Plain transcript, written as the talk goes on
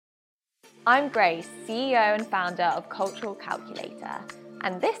I'm Grace, CEO and founder of Cultural Calculator,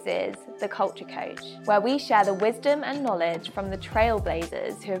 and this is The Culture Coach, where we share the wisdom and knowledge from the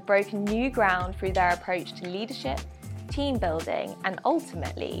trailblazers who have broken new ground through their approach to leadership, team building, and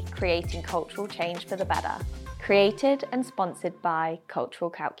ultimately creating cultural change for the better. Created and sponsored by Cultural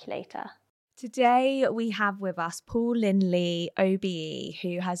Calculator. Today we have with us Paul Lindley, OBE,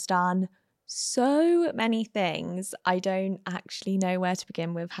 who has done so many things. I don't actually know where to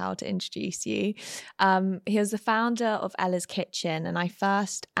begin with how to introduce you. He was the founder of Ella's Kitchen, and I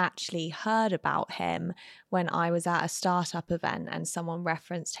first actually heard about him when I was at a startup event and someone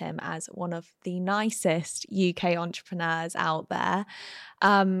referenced him as one of the nicest UK entrepreneurs out there.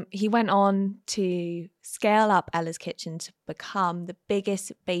 He went on to scale up Ella's Kitchen to become the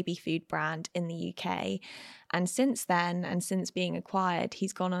biggest baby food brand in the UK. And since then, and since being acquired,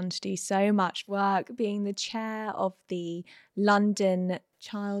 he's gone on to do so much work, being the chair of the London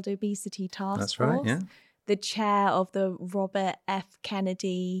Child Obesity Task Force. That's right, yeah. The chair of the Robert F.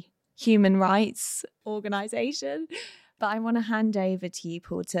 Kennedy Human Rights Organization. But I want to hand over to you,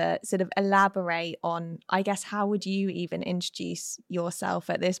 Paul, to sort of elaborate on, I guess, how would you even introduce yourself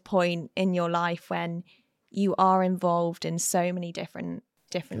at this point in your life when you are involved in so many different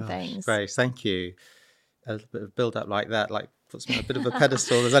things? Grace, thank you. A bit of build up like that, like puts me on a bit of a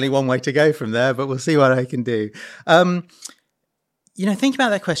pedestal. There's only one way to go from there, but we'll see what I can do. Think about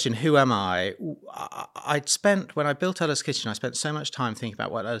that question, who am I? When I built Ella's Kitchen, I spent so much time thinking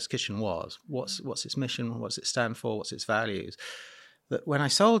about what Ella's Kitchen was. What's its mission? What does it stand for? What's its values? That when I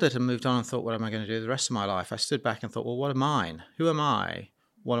sold it and moved on and thought, what am I going to do the rest of my life? I stood back and thought, well, what am I? Who am I?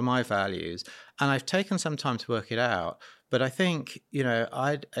 What are my values? And I've taken some time to work it out. But I think,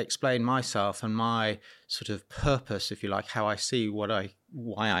 I'd explain myself and my sort of purpose, if you like, how I see why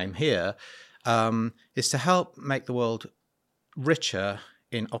I'm here, is to help make the world richer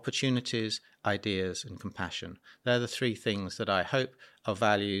in opportunities, ideas, and compassion. They're the three things that I hope are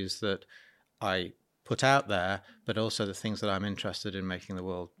values that I put out there, but also the things that I'm interested in making the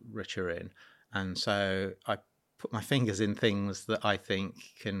world richer in. And so I put my fingers in things that I think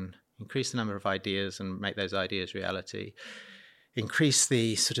can increase the number of ideas and make those ideas reality, increase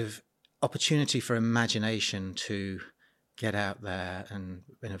the sort of opportunity for imagination to get out there and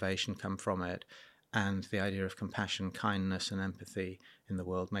innovation come from it, and the idea of compassion, kindness and empathy in the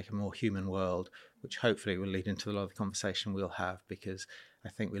world, make a more human world, which hopefully will lead into a lot of the conversation we'll have, because I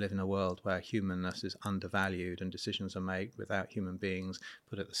think we live in a world where humanness is undervalued and decisions are made without human beings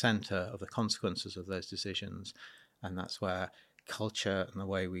put at the centre of the consequences of those decisions. And that's where culture and the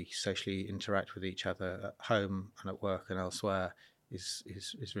way we socially interact with each other at home and at work and elsewhere is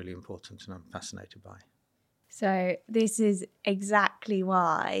really important, and I'm fascinated by. So this is exactly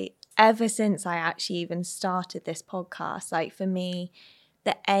why, ever since I actually even started this podcast, like for me,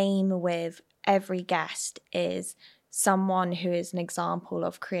 the aim with every guest is someone who is an example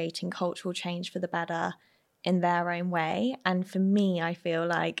of creating cultural change for the better in their own way. And for me, I feel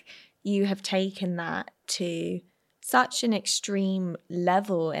like you have taken that to such an extreme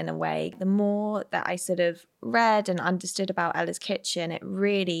level in a way. The more that I sort of read and understood about Ella's Kitchen, it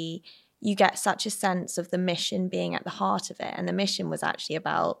really, you get such a sense of the mission being at the heart of it. And the mission was actually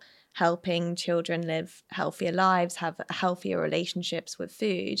about helping children live healthier lives, have healthier relationships with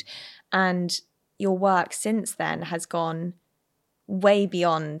food. And your work since then has gone way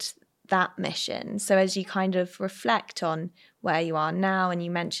beyond that mission. So as you kind of reflect on where you are now, and you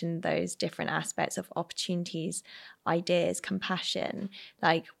mentioned those different aspects of opportunities, ideas, compassion,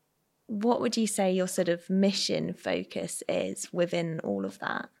 like what would you say your sort of mission focus is within all of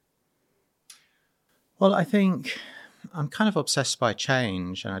that? Well, I think I'm kind of obsessed by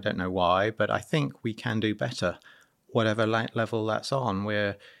change, and I don't know why, but I think we can do better, whatever level that's on.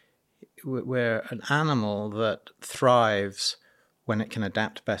 We're an animal that thrives when it can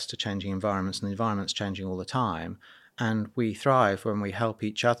adapt best to changing environments, and the environment's changing all the time. And we thrive when we help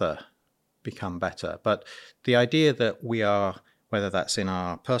each other become better. But the idea that we are, whether that's in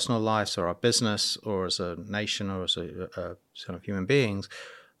our personal lives or our business or as a nation or as a sort of human beings,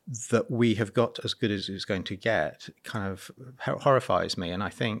 that we have got as good as it's going to get kind of horrifies me. And I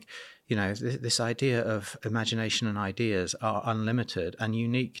think, this idea of imagination and ideas are unlimited and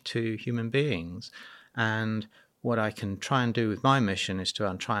unique to human beings. And what I can try and do with my mission is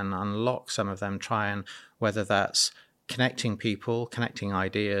to try and unlock some of them, whether that's connecting people, connecting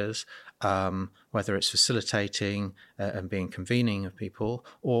ideas, whether it's facilitating and being convening of people,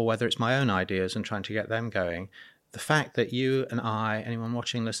 or whether it's my own ideas and trying to get them going. The fact that you and I, anyone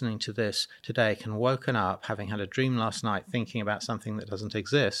watching, listening to this today, can woken up having had a dream last night thinking about something that doesn't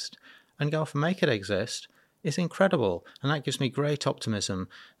exist and go off and make it exist is incredible, and that gives me great optimism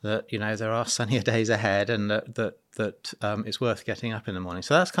that there are sunnier days ahead, and that it's worth getting up in the morning.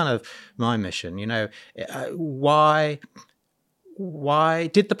 So that's kind of my mission. Why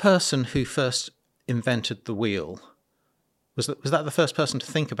did the person who first invented the wheel, was that the first person to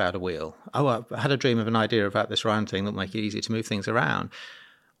think about a wheel? Oh, I had a dream of an idea about this round thing that would make it easy to move things around.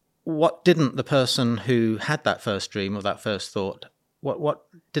 What didn't the person who had that first dream or that first thought, what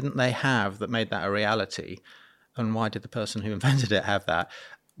didn't they have that made that a reality? And why did the person who invented it have that?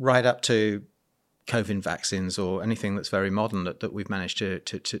 Right up to COVID vaccines or anything that's very modern that we've managed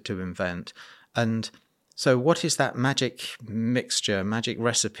to invent. And so what is that magic mixture, magic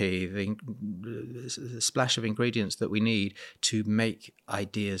recipe, the splash of ingredients that we need to make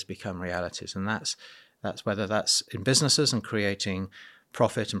ideas become realities? And that's whether that's in businesses and creating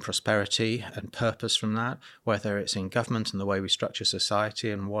profit and prosperity and purpose from that, whether it's in government and the way we structure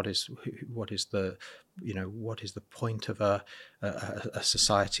society, and what is the point of a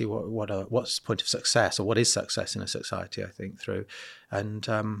society, what's the point of success, or what is success in a society, I think, through. And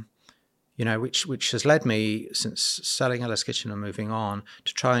which has led me, since selling Ella's Kitchen and moving on,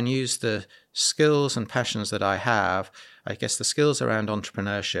 to try and use the skills and passions that I have, I guess the skills around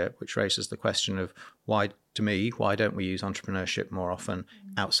entrepreneurship, which raises the question of why don't we use entrepreneurship more often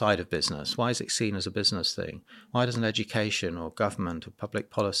outside of business? Why is it seen as a business thing? Why doesn't education or government or public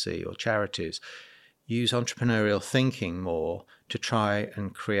policy or charities use entrepreneurial thinking more to try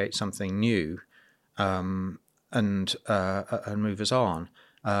and create something new and move us on?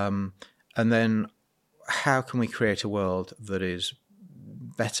 And then how can we create a world that is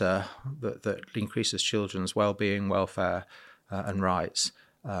better, that increases children's well-being, welfare, and rights?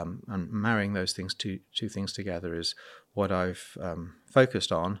 And marrying those two things together is what I've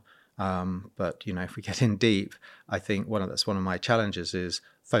focused on. But if we get in deep, I think that's one of my challenges is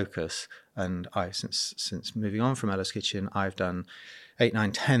focus. And since moving on from Ella's Kitchen, I've done 8,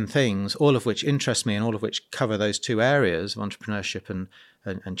 9, 10 things, all of which interest me and all of which cover those two areas of entrepreneurship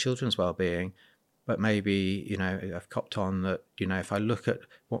and children's well-being. But maybe, I've copped on that, if I look at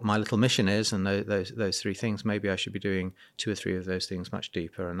what my little mission is and those 3 things, maybe I should be doing 2 or 3 of those things much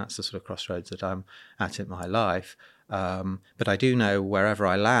deeper. And that's the sort of crossroads that I'm at in my life. But I do know wherever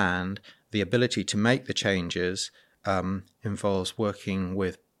I land, the ability to make the changes involves working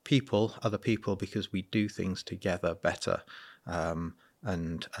with other people, because we do things together better.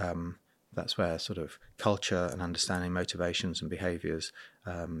 That's where sort of culture and understanding motivations and behaviours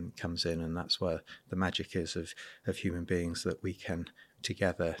comes in, and that's where the magic is of human beings, that we can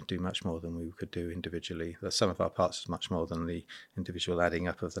together do much more than we could do individually. The sum of our parts is much more than the individual adding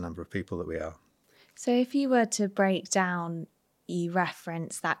up of the number of people that we are. So if you were to break down, you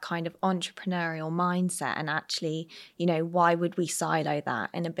reference that kind of entrepreneurial mindset, and actually, why would we silo that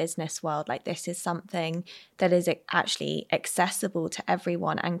in a business world? Like, this is something that is actually accessible to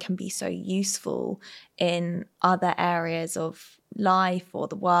everyone and can be so useful in other areas of life or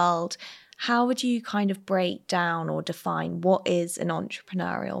the world. How would you kind of break down or define what is an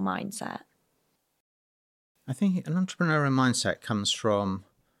entrepreneurial mindset? I think an entrepreneurial mindset comes from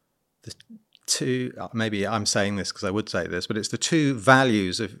the two, maybe I'm saying this because I would say this, but it's the 2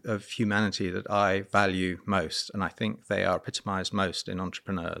 values of humanity that I value most, and I think they are epitomized most in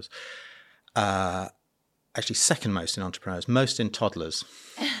entrepreneurs. Actually, second most in entrepreneurs, most in toddlers.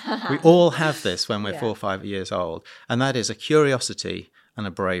 We all have this when we're 4 or 5 years old, and that is a curiosity and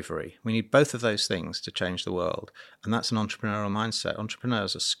a bravery. We need both of those things to change the world, and that's an entrepreneurial mindset.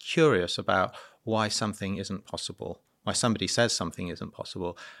 Entrepreneurs are curious about why something isn't possible, why somebody says something isn't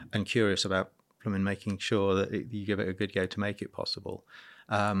possible, and curious about making sure that you give it a good go to make it possible.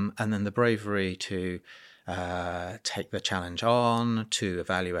 And then the bravery to take the challenge on, to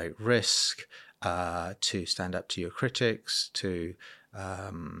evaluate risk, to stand up to your critics, to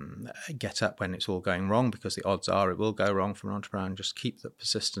get up when it's all going wrong, because the odds are it will go wrong from an entrepreneur, and just keep the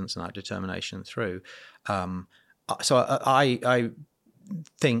persistence and that determination through. So I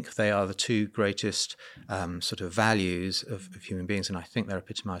think they are the 2 greatest sort of values of human beings, and I think they're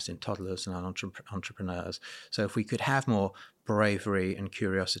epitomized in toddlers and entrepreneurs. So if we could have more bravery and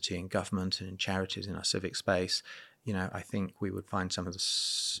curiosity in government and in charities, in our civic space, I think we would find some of the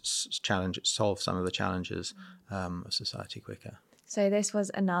solve some of the challenges of society quicker. So this was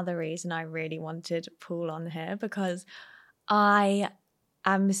another reason I really wanted Paul on here, because I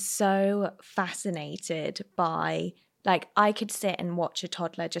am so fascinated by, I could sit and watch a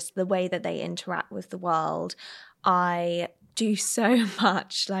toddler, just the way that they interact with the world. I do so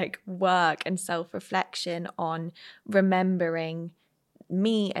much work and self-reflection on remembering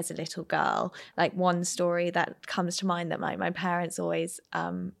me as a little girl. One story that comes to mind that my parents always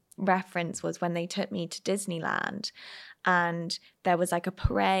reference was when they took me to Disneyland, and there was like a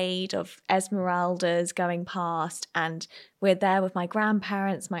parade of Esmeraldas going past, and we're there with my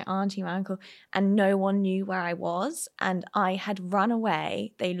grandparents, my auntie, my uncle, and no one knew where I was, and I had run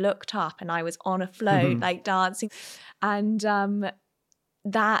away. They looked up and I was on a float like dancing, and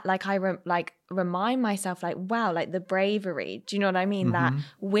that like I remind myself like, wow, like the bravery, do you know what I mean? That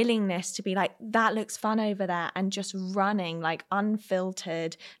willingness to be like, that looks fun over there, and just running like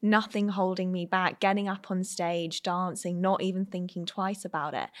unfiltered, nothing holding me back, getting up on stage, dancing, not even thinking twice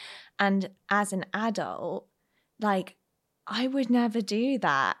about it. And as an adult, like I would never do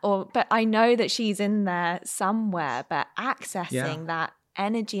that, but I know that she's in there somewhere, but accessing that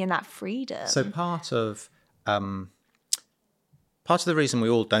energy and that freedom. So part of the reason we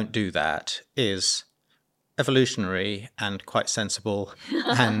all don't do that is evolutionary and quite sensible,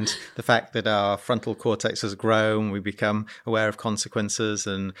 and the fact that our frontal cortex has grown, we become aware of consequences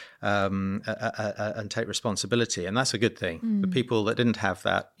and take responsibility, and that's a good thing. The people that didn't have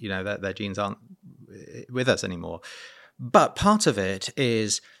that, their genes aren't with us anymore. But part of it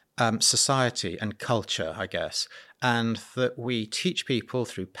is society and culture, I guess, and that we teach people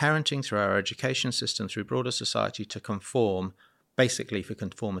through parenting, through our education system, through broader society to conform, basically for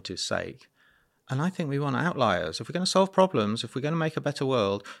conformity's sake. And I think we want outliers. If we're going to solve problems, if we're going to make a better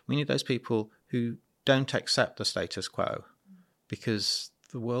world, we need those people who don't accept the status quo, because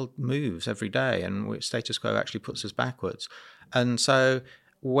the world moves every day and status quo actually puts us backwards. And so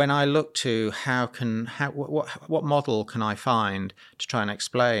when I look to what model can I find to try and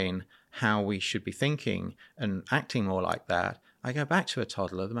explain how we should be thinking and acting more like that, I go back to a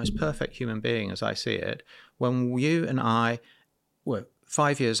toddler, the most perfect human being as I see it. When you and I were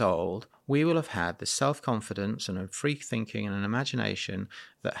 5 years old, we will have had this self-confidence and a free thinking and an imagination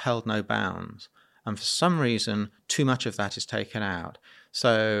that held no bounds. And for some reason, too much of that is taken out.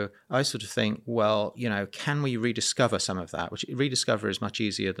 So I sort of think, well, can we rediscover some of that? Which rediscover is much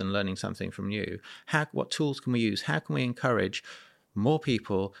easier than learning something from new. What tools can we use? How can we encourage more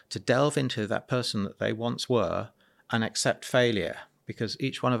people to delve into that person that they once were and accept failure? Because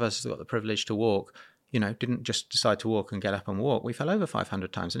each one of us has got the privilege to walk, didn't just decide to walk and get up and walk. We fell over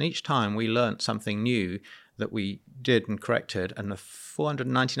 500 times. And each time we learnt something new that we did and corrected. And the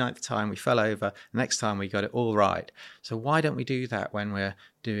 499th time we fell over, the next time we got it all right. So why don't we do that when we're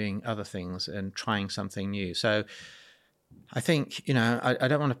doing other things and trying something new? So I think, I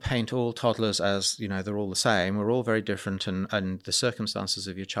don't want to paint all toddlers as, they're all the same. We're all very different, and the circumstances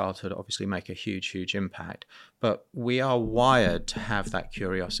of your childhood obviously make a huge, huge impact. But we are wired to have that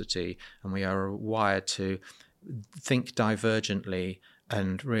curiosity, and we are wired to think divergently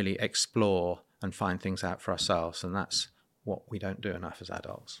and really explore and find things out for ourselves. And that's what we don't do enough as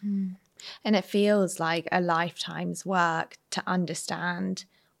adults. And it feels like a lifetime's work to understand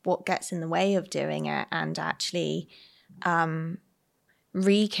what gets in the way of doing it, and actually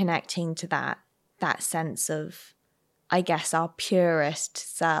reconnecting to that sense of, I guess, our purest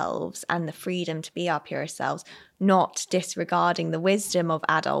selves and the freedom to be our purest selves, not disregarding the wisdom of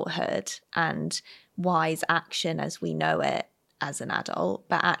adulthood and wise action as we know it as an adult,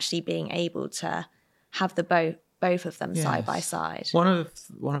 but actually being able to have both of them side by side. One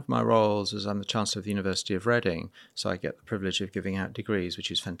of my roles is I'm the Chancellor of the University of Reading, so I get the privilege of giving out degrees,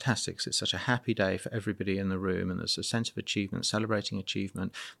 which is fantastic. It's such a happy day for everybody in the room, and there's a sense of achievement, celebrating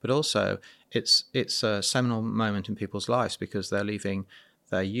achievement, but also it's a seminal moment in people's lives because they're leaving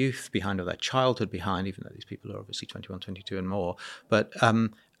their youth behind or their childhood behind, even though these people are obviously 21, 22 and more, but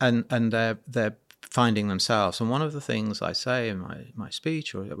and they're finding themselves. And one of the things I say in my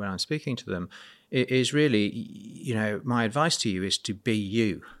speech or when I'm speaking to them is really, my advice to you is to be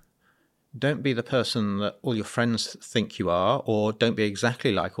you. Don't be the person that all your friends think you are, or don't be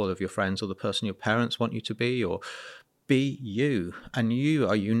exactly like all of your friends or the person your parents want you to be, or be you. And you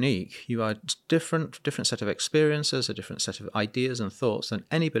are unique. You are different set of experiences, a different set of ideas and thoughts than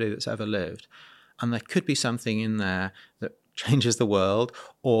anybody that's ever lived. And there could be something in there that changes the world,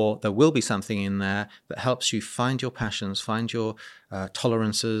 or there will be something in there that helps you find your passions, find your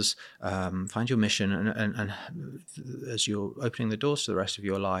tolerances, find your mission, and as you're opening the doors to the rest of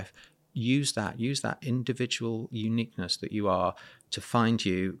your life, use that individual uniqueness that you are to find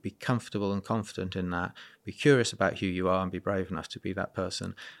you, be comfortable and confident in that, be curious about who you are and be brave enough to be that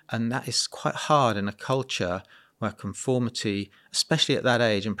person. And that is quite hard in a culture where conformity, especially at that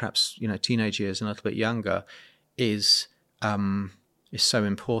age and perhaps teenage years and a little bit younger, is so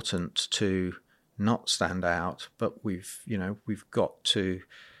important to not stand out, but we've got to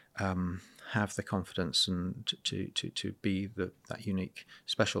have the confidence and to be that unique,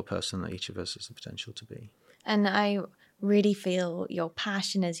 special person that each of us has the potential to be. And I really feel your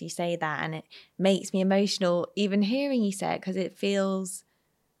passion as you say that, and it makes me emotional even hearing you say it, because it feels,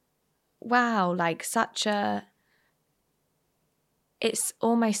 wow, like it's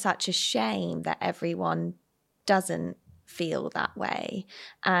almost such a shame that everyone doesn't feel that way.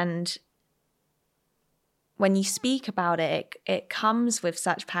 And when you speak about it, it comes with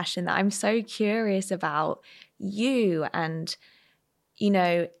such passion that I'm so curious about you. And, you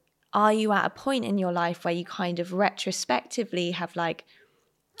know, are you at a point in your life where you kind of retrospectively have like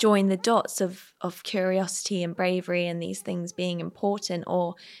joined the dots of curiosity and bravery and these things being important?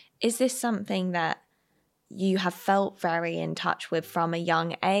 Or is this something that you have felt very in touch with from a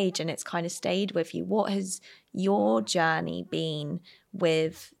young age and it's kind of stayed with you? What has your journey been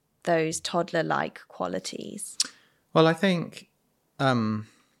with those toddler-like qualities? Well, I think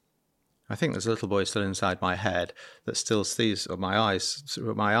there's a little boy still inside my head that still sees, or my eyes,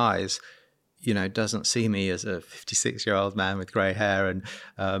 doesn't see me as a 56-year-old man with grey hair and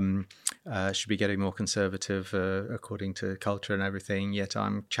should be getting more conservative according to culture and everything. Yet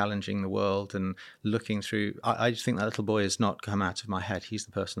I'm challenging the world and looking through. I just think that little boy has not come out of my head. He's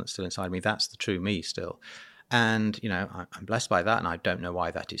the person that's still inside me. That's the true me still. And, I'm blessed by that, and I don't know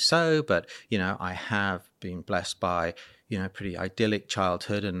why that is so, but, I have been blessed by, pretty idyllic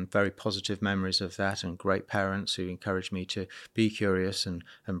childhood and very positive memories of that, and great parents who encouraged me to be curious and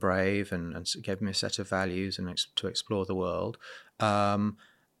brave and gave me a set of values and to explore the world. And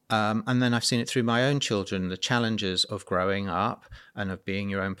then I've seen it through my own children, the challenges of growing up and of being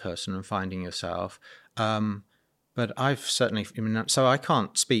your own person and finding yourself. But I've certainly, so I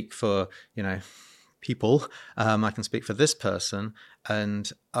can't speak for, people. I can speak for this person,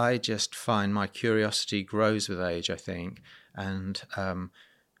 and I just find my curiosity grows with age, I think, and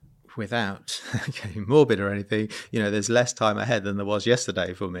without getting morbid or anything, there's less time ahead than there was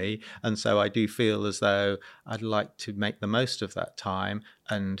yesterday for me, and so I do feel as though I'd like to make the most of that time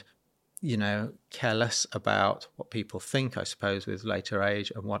and care less about what people think, I suppose, with later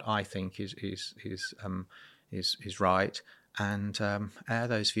age, and what I think is right, and air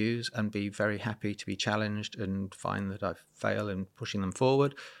those views and be very happy to be challenged and find that I fail in pushing them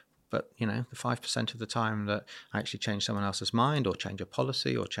forward. But, the 5% of the time that I actually change someone else's mind or change a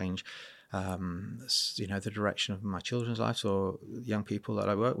policy or change, the direction of my children's lives or young people that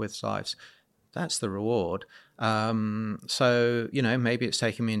I work with's lives, that's the reward. So, maybe it's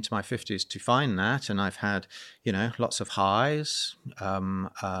taken me into my 50s to find that. And I've had, lots of highs,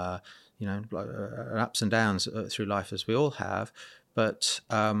 ups and downs through life, as we all have, but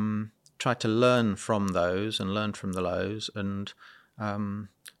try to learn from those and learn from the lows and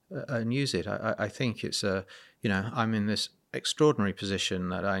use it. I think it's I'm in this extraordinary position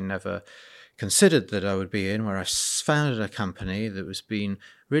that I never considered that I would be in, where I founded a company that was being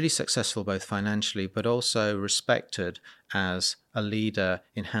really successful both financially but also respected as a leader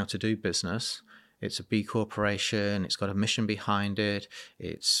in how to do business. It's a B corporation. It's got a mission behind it.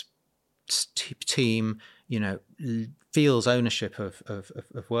 It's team, feels ownership of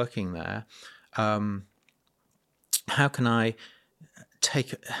working there. How can I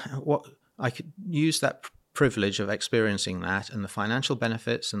take what I could use that privilege of experiencing that and the financial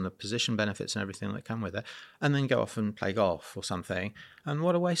benefits and the position benefits and everything that come with it, and then go off and play golf or something? And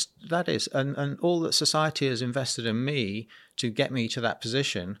what a waste that is. And all that society has invested in me to get me to that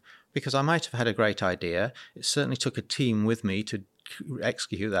position, because I might have had a great idea. It certainly took a team with me to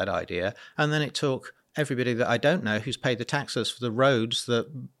execute that idea, and then it took everybody that I don't know who's paid the taxes for the roads that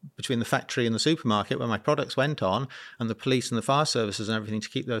between the factory and the supermarket where my products went on, and the police and the fire services and everything to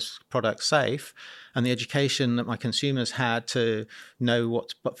keep those products safe, and the education that my consumers had to know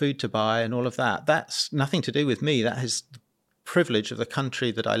what food to buy and all of that. That's nothing to do with me. That is the privilege of the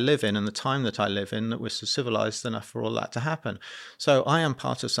country that I live in and the time that I live in, that we're so civilized enough for all that to happen. So I am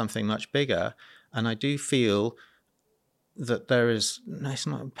part of something much bigger, and I do feel that there is, it's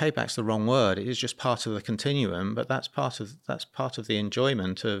not, payback's the wrong word, it is just part of the continuum, but that's part of the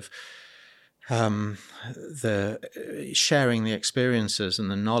enjoyment of the sharing the experiences and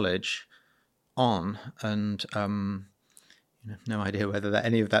the knowledge on. And no idea whether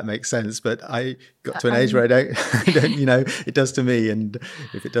any of that makes sense, but I got to an age where I don't it does to me, and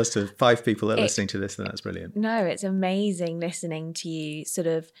if it does to 5 people that are listening to this, then that's brilliant. No, it's amazing listening to you sort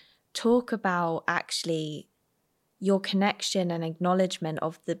of talk about actually your connection and acknowledgement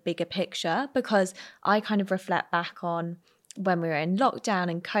of the bigger picture, because I kind of reflect back on when we were in lockdown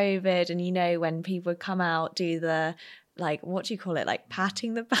and COVID, and when people would come out, do the like, what do you call it? Like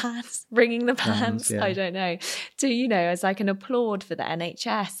patting the pants, ringing the pants, Yeah. I don't know, to, you know, as like an applaud for the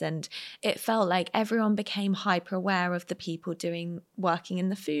NHS. And it felt like everyone became hyper aware of the people working in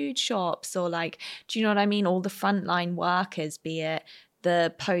the food shops, or like, do you know what I mean? All the frontline workers, be it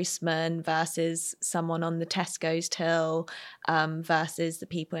the postman versus someone on the Tesco's till versus the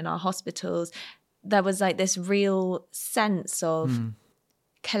people in our hospitals. There was like this real sense of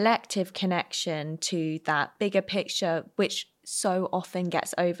collective connection to that bigger picture, which so often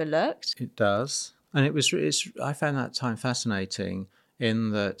gets overlooked. It does. And I found that time fascinating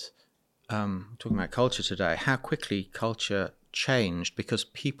in that, talking about culture today, how quickly culture changed because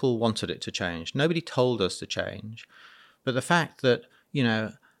people wanted it to change. Nobody told us to change. But the fact that, you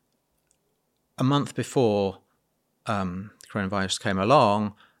know, a month before coronavirus came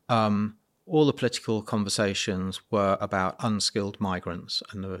along, all the political conversations were about unskilled migrants,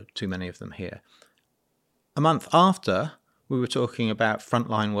 and there were too many of them here. A month after, we were talking about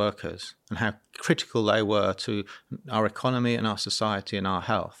frontline workers and how critical they were to our economy and our society and our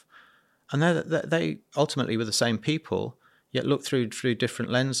health. And they ultimately were the same people, yet look through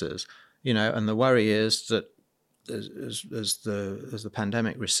different lenses, you know. And the worry is that as the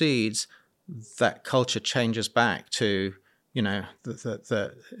pandemic recedes, that culture changes back to, you know,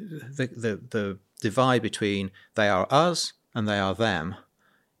 the divide between they are us and they are them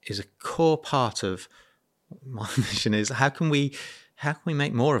is a core part of my mission. Is how can we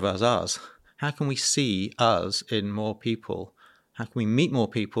make more of us? How can we see us in more people? How can we meet more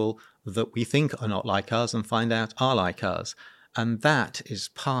people that we think are not like us and find out are like us? And that is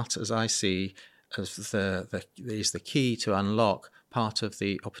part, as I see, as is the key to unlock part of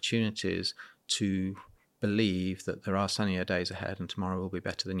the opportunities to believe that there are sunnier days ahead and tomorrow will be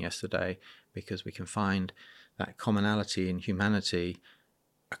better than yesterday, because we can find that commonality in humanity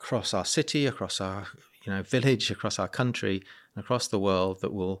across our city, across our, you know, village, across our country, and across the world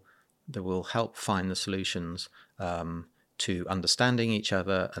that will help find the solutions to understanding each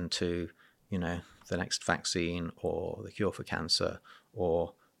other and to, you know, the next vaccine or the cure for cancer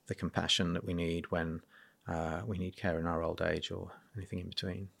or the compassion that we need when we need care in our old age or anything in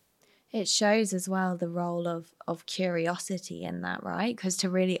between. It shows as well the role of curiosity in that, right? Because to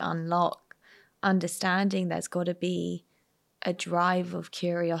really unlock understanding, there's got to be a drive of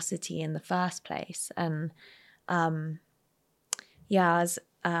curiosity in the first place. And I was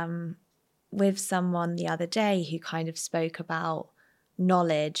with someone the other day who kind of spoke about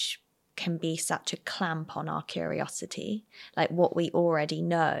knowledge can be such a clamp on our curiosity. Like what we already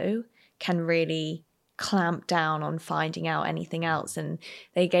know can really clamp down on finding out anything else. And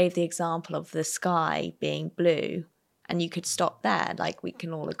they gave the example of the sky being blue, and you could stop there. Like we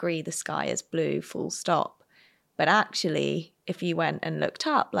can all agree the sky is blue, full stop. But actually, if you went and looked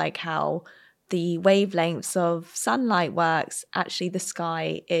up like how the wavelengths of sunlight works, actually the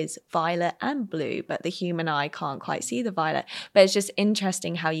sky is violet and blue, but the human eye can't quite see the violet. But it's just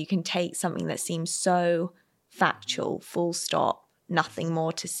interesting how you can take something that seems so factual, full stop, nothing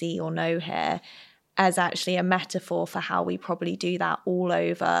more to see or know here, as actually a metaphor for how we probably do that all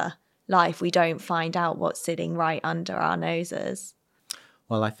over life. We don't find out what's sitting right under our noses.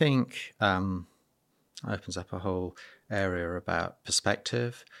 Well, I think opens up a whole area about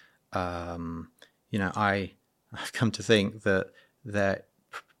perspective. You know, I've come to think that there are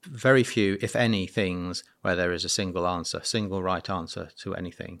very few, if any, things where there is a single right answer to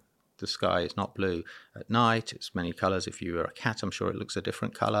anything. The sky is not blue at night. It's many colours. If you were a cat, I'm sure it looks a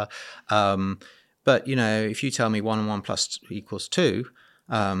different colour. But, you know, if you tell me 1 and 1 plus equals 2,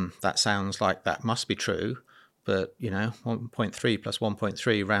 that sounds like that must be true. But, you know, 1.3 plus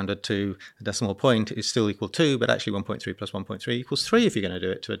 1.3 rounded to a decimal point is still equal 2, but actually 1.3 plus 1.3 equals 3 if you're going to do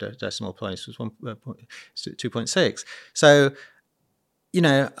it to a decimal place, was 2.6. So, you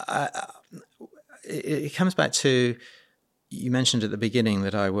know, it comes back to, you mentioned at the beginning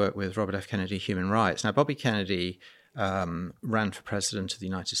that I work with Robert F. Kennedy Human Rights. Now, Bobby Kennedy ran for president of the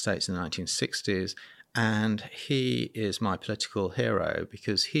United States in the 1960s, and he is my political hero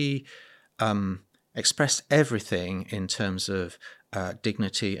because he expressed everything in terms of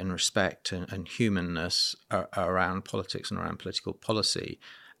dignity and respect and humanness around politics and around political policy,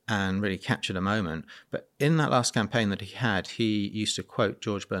 and really captured a moment. But in that last campaign that he had, he used to quote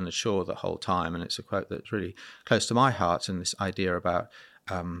George Bernard Shaw the whole time, and it's a quote that's really close to my heart, and this idea about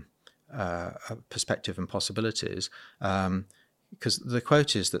perspective and possibilities. Because the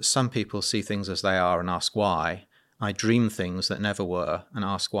quote is that some people see things as they are and ask why. I dream things that never were and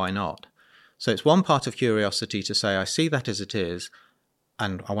ask why not. So it's one part of curiosity to say, I see that as it is,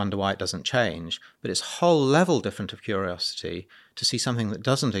 and I wonder why it doesn't change. But it's a whole level different of curiosity to see something that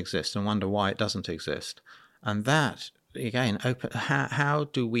doesn't exist and wonder why it doesn't exist. And that again, how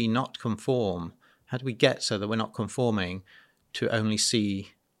do we not conform? How do we get so that we're not conforming to only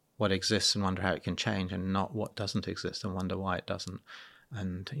see what exists and wonder how it can change, and not what doesn't exist and wonder why it doesn't?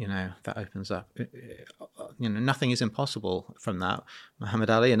 And, that opens up, nothing is impossible from that. Muhammad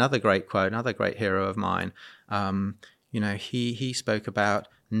Ali, another great quote, another great hero of mine, he spoke about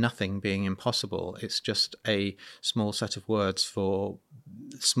nothing being impossible. It's just a small set of words for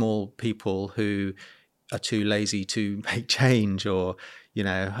small people who are too lazy to make change, or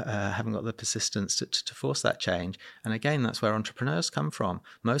haven't got the persistence to force that change. And again, that's where entrepreneurs come from.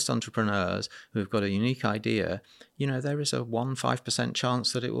 Most entrepreneurs who've got a unique idea, there is a 5%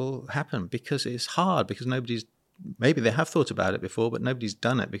 chance that it will happen, because it's hard, because maybe they have thought about it before, but nobody's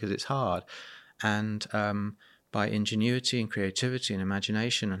done it because it's hard. And by ingenuity and creativity and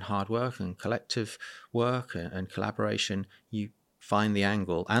imagination and hard work and collective work and collaboration, you find the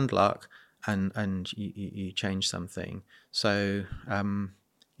angle and luck, and you change something. So,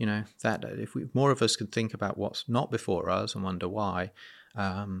 that if more of us could think about what's not before us and wonder why,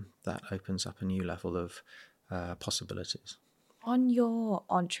 that opens up a new level of possibilities. On your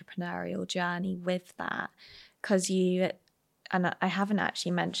entrepreneurial journey with that, because and I haven't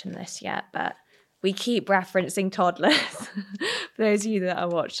actually mentioned this yet, but we keep referencing toddlers. For those of you that are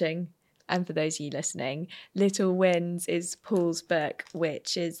watching, and for those of you listening, Little Wins is Paul's book,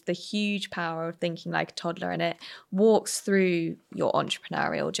 which is the huge power of thinking like a toddler, and it walks through your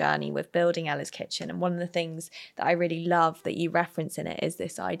entrepreneurial journey with building Ella's Kitchen. And one of the things that I really love that you reference in it is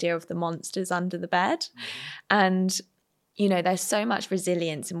this idea of the monsters under the bed. Mm-hmm. And there's so much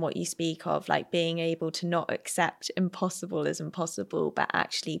resilience in what you speak of, like being able to not accept impossible as impossible, but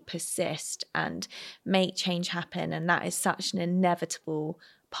actually persist and make change happen. And that is such an inevitable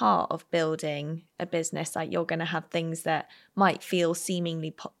part of building a business. Like, you're going to have things that might feel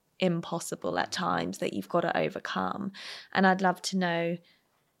seemingly impossible at times that you've got to overcome. And I'd love to know,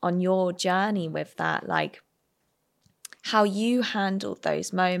 on your journey with that, like how you handled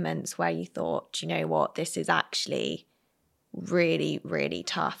those moments where you thought, do you know what, this is actually really, really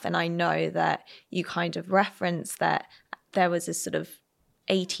tough. And I know that you kind of referenced that there was a sort of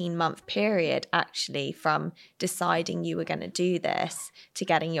 18-month period actually from deciding you were going to do this to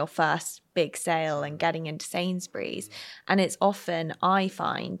getting your first big sale and getting into Sainsbury's. And it's often, I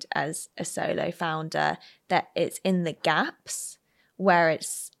find as a solo founder, that it's in the gaps where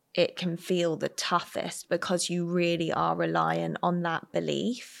it can feel the toughest, because you really are reliant on that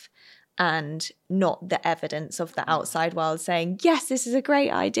belief and not the evidence of the outside world saying, yes, this is a great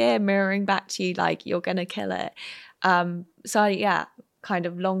idea, mirroring back to you like you're going to kill it. Kind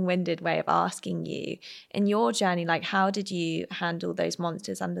of long-winded way of asking you, in your journey, like how did you handle those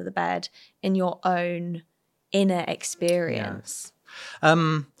monsters under the bed in your own inner experience?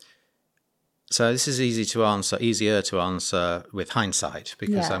 Yeah. So this is easier to answer with hindsight,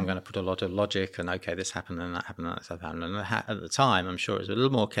 because I'm going to put a lot of logic and, okay, this happened and that happened and that happened. And at the time, I'm sure it was a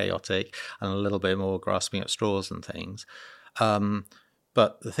little more chaotic and a little bit more grasping at straws and things.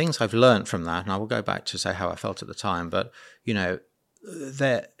 But the things I've learned from that, and I will go back to say how I felt at the time, but,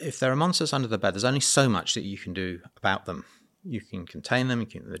 if there are monsters under the bed, there's only so much that you can do about them. You can contain them, you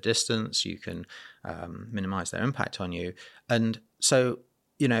can keep them at a distance, you can minimize their impact on you. And so,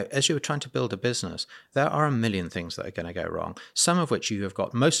 as you were trying to build a business, there are a million things that are going to go wrong,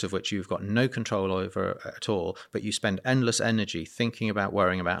 most of which you've got no control over at all, but you spend endless energy thinking about,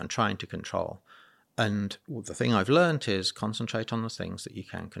 worrying about, and trying to control. And the thing I've learned is concentrate on the things that you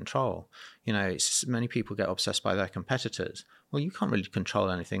can control. Many people get obsessed by their competitors. Well, you can't really control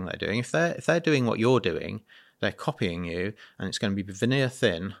anything they're doing. If they're doing what you're doing, they're copying you, and it's going to be veneer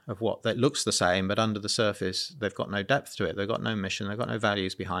thin of what that looks the same, but under the surface, they've got no depth to it. They've got no mission. They've got no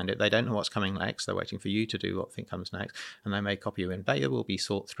values behind it. They don't know what's coming next. They're waiting for you to do what comes next, and they may copy you, and they will be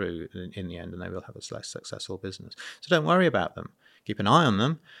sought through in the end, and they will have a less successful business. So don't worry about them. Keep an eye on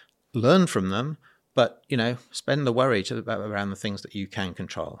them, learn from them, but, spend the worry around the things that you can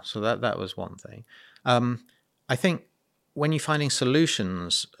control. So that was one thing. I think when you're finding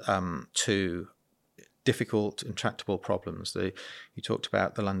solutions to difficult, intractable problems, you talked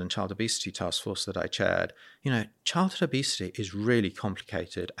about the London Child Obesity Task Force that I chaired. Childhood obesity is really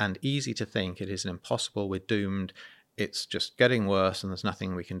complicated and easy to think it is impossible, we're doomed, it's just getting worse and there's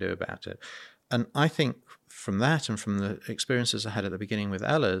nothing we can do about it. And I think from that and from the experiences I had at the beginning with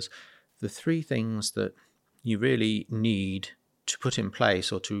Ella's, the three things that you really need to put in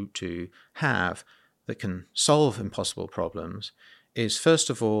place or to have that can solve impossible problems is,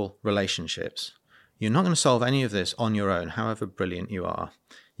 first of all, relationships. You're not going to solve any of this on your own, however brilliant you are.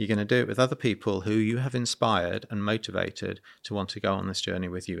 You're going to do it with other people who you have inspired and motivated to want to go on this journey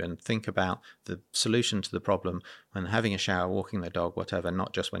with you and think about the solution to the problem when having a shower, walking their dog, whatever,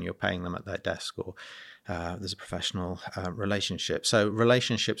 not just when you're paying them at their desk or there's a professional relationship. So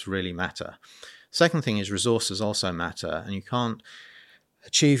relationships really matter. Second thing is resources also matter, and you can't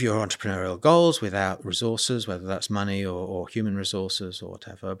achieve your entrepreneurial goals without resources, whether that's money or human resources or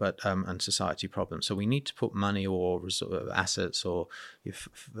whatever, but and society problems. So we need to put money or assets or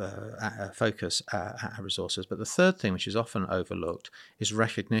focus at resources. But the third thing, which is often overlooked, is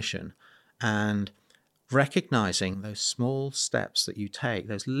recognition, and recognizing those small steps that you take,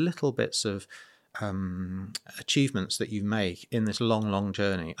 those little bits of achievements that you make in this long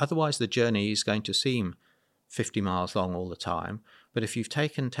journey. Otherwise, the journey is going to seem 50 miles long all the time. But if you've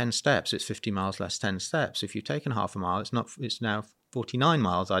taken 10 steps, it's 50 miles less 10 steps. If you've taken half a mile, it's now 49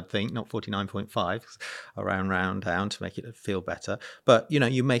 miles, I'd think, not 49.5, round down to make it feel better. But,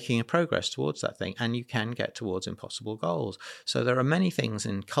 you're making a progress towards that thing, and you can get towards impossible goals. So there are many things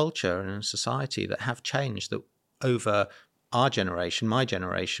in culture and in society that have changed that over our generation, my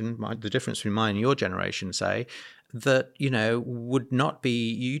generation, the difference between mine and your generation, say, that, would not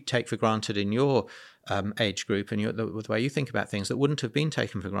be, you take for granted in your age group and the way you think about things, that wouldn't have been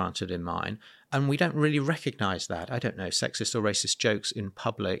taken for granted in mine. And we don't really recognize that. I don't know, sexist or racist jokes in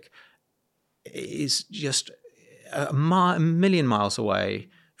public is just a million miles away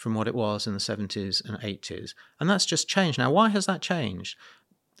from what it was in the 70s and 80s. And that's just changed. Now, why has that changed?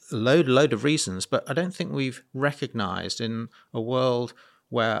 A load of reasons, but I don't think we've recognized in a world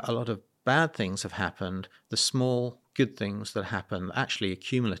where a lot of bad things have happened, the small good things that happen actually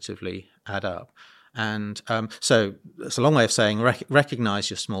cumulatively add up. And so it's a long way of saying recognize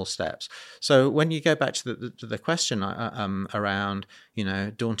your small steps. So when you go back to the question around,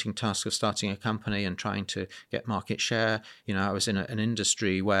 daunting task of starting a company and trying to get market share, I was in an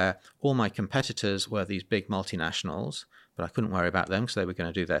industry where all my competitors were these big multinationals, but I couldn't worry about them because they were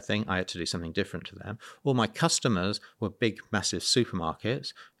going to do their thing. I had to do something different to them. All my customers were big, massive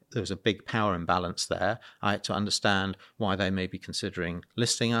supermarkets. There was a big power imbalance there. I had to understand why they may be considering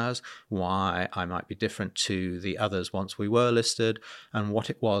listing us, why I might be different to the others once we were listed, and what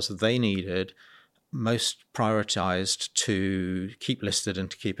it was they needed most prioritized to keep listed and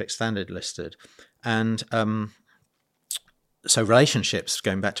to keep extended listed. And so relationships,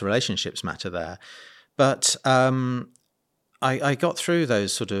 going back to relationships, matter there. But I got through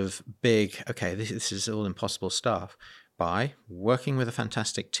those sort of big, this is all impossible stuff, by working with a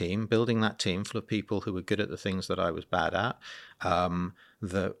fantastic team, building that team full of people who were good at the things that I was bad at,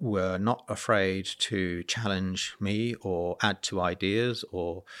 that were not afraid to challenge me or add to ideas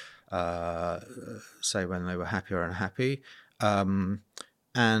or say when they were happy or unhappy,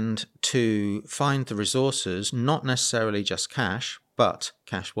 and to find the resources, not necessarily just cash, but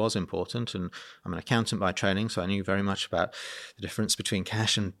cash was important, and I'm an accountant by training, so I knew very much about the difference between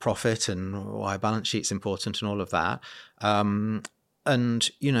cash and profit and why a balance sheet's important and all of that. And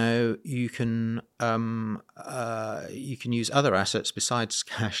you can use other assets besides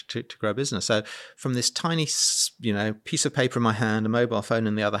cash to grow a business. So from this tiny piece of paper in my hand, a mobile phone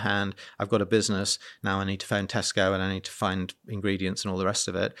in the other hand, I've got a business. Now I need to phone Tesco and I need to find ingredients and all the rest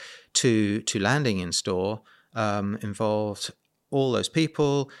of it. To landing in store involved all those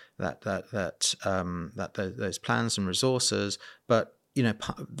people, those plans and resources, but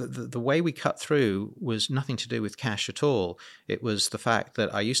the way we cut through was nothing to do with cash at all. It was the fact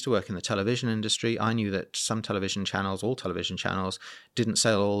that I used to work in the television industry. I knew that some television channels, all television channels, didn't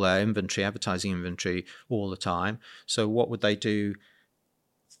sell all their inventory, advertising inventory, all the time. So what would they do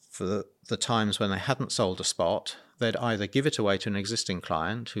for the times when they hadn't sold a spot? They'd either give it away to an existing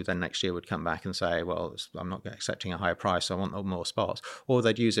client who then next year would come back and say, well, I'm not accepting a higher price, so I want more spots. Or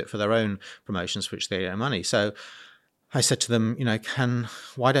they'd use it for their own promotions, which they earn money. So I said to them,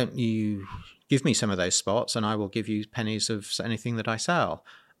 why don't you give me some of those spots and I will give you pennies of anything that I sell.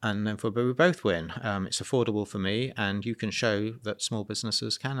 And then we both win. It's affordable for me, and you can show that small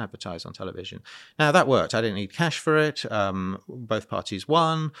businesses can advertise on television. Now, that worked. I didn't need cash for it. Both parties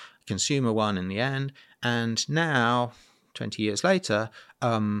won. Consumer won in the end. And now, 20 years later,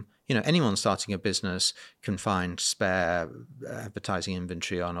 anyone starting a business can find spare advertising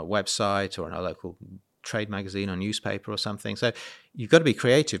inventory on a website or on a local trade magazine or newspaper or something. So you've got to be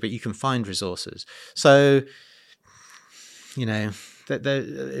creative, but you can find resources. So,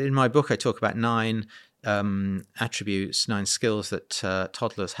 in my book, I talk about 9 attributes, 9 skills that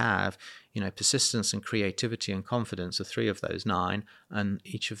toddlers have. Persistence and creativity and confidence are 3 of those 9, and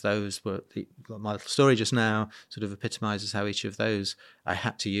each of those my story just now sort of epitomizes how each of those I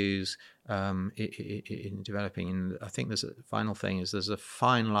had to use in developing. And I think there's a final thing is there's a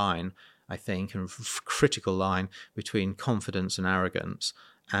fine line, I think, and critical line between confidence and arrogance.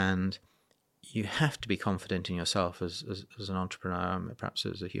 And you have to be confident in yourself as an entrepreneur, perhaps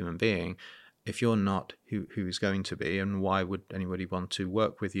as a human being. If you're not, who's going to be? And why would anybody want to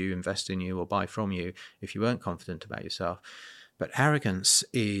work with you, invest in you, or buy from you if you weren't confident about yourself? But arrogance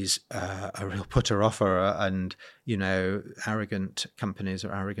is a real putter-offer, and arrogant companies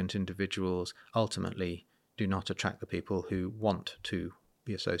or arrogant individuals ultimately do not attract the people who want to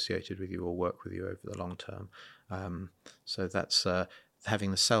be associated with you or work with you over the long term. So that's having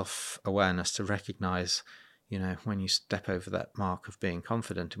the self-awareness to recognize, when you step over that mark of being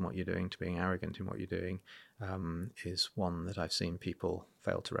confident in what you're doing to being arrogant in what you're doing, is one that I've seen people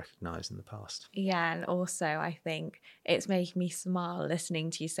fail to recognize in the past. Yeah, and also I think it's making me smile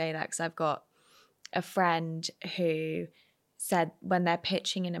listening to you say that, because I've got a friend who said when they're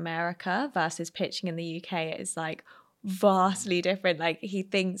pitching in America versus pitching in the UK, it's like vastly different. Like, he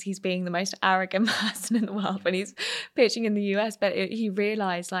thinks he's being the most arrogant person in the world when he's pitching in the US, but he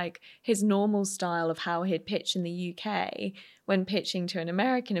realized like his normal style of how he'd pitch in the UK when pitching to an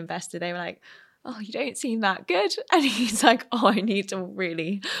American investor, they were like, oh, you don't seem that good. And he's like, oh, I need to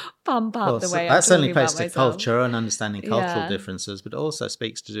really pump up the way I'm that certainly talking plays about to myself. culture and understanding cultural differences, but also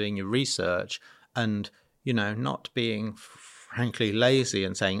speaks to doing your research and not being frankly lazy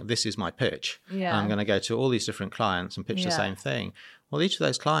and saying, this is my pitch. Yeah. I'm going to go to all these different clients and pitch the same thing. Well, each of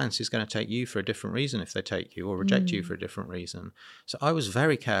those clients is going to take you for a different reason if they take you, or reject you for a different reason. So I was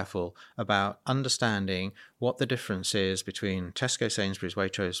very careful about understanding what the difference is between Tesco, Sainsbury's,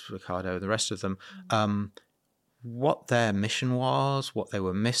 Waitrose, Ocado, the rest of them, what their mission was, what they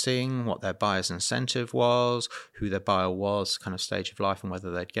were missing, what their buyer's incentive was, who their buyer was, kind of stage of life, and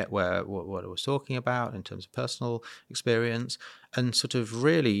whether they'd get what I was talking about in terms of personal experience, and sort of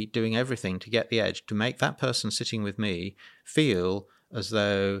really doing everything to get the edge, to make that person sitting with me feel as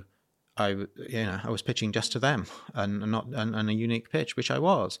though I was pitching just to them and not a unique pitch, which I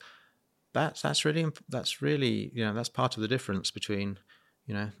was. That's really that's part of the difference between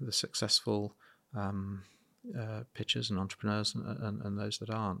the successful pitchers and entrepreneurs and those that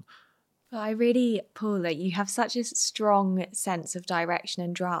aren't. Well, I really, Paul, that you have such a strong sense of direction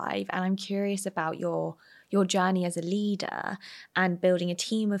and drive, and I'm curious about your journey as a leader and building a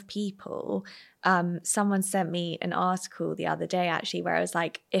team of people. Someone sent me an article the other day, actually, where it was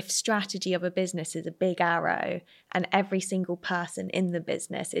like, if strategy of a business is a big arrow and every single person in the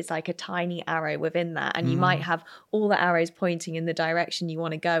business is like a tiny arrow within that, and you might have all the arrows pointing in the direction you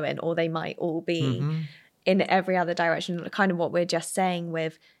want to go in, or they might all be in every other direction, kind of what we're just saying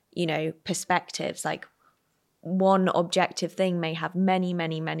with, perspectives. Like, one objective thing may have many,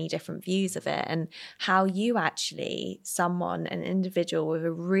 many, many different views of it, and how you actually, an individual with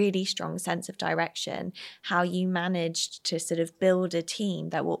a really strong sense of direction, how you managed to sort of build a team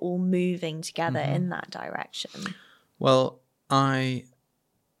that were all moving together in that direction. Well, I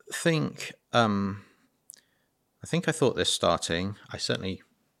think I thought this starting. I certainly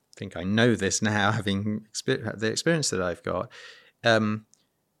think I know this now, having the experience that I've got.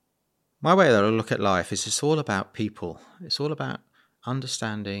 My way that I look at life is it's all about people. It's all about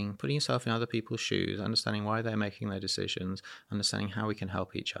understanding, putting yourself in other people's shoes, understanding why they're making their decisions, understanding how we can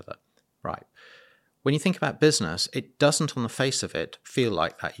help each other. Right. When you think about business, it doesn't on the face of it feel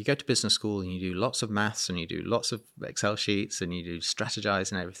like that. You go to business school and you do lots of maths and you do lots of Excel sheets and you do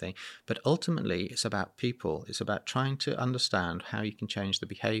strategize and everything. But ultimately, it's about people. It's about trying to understand how you can change the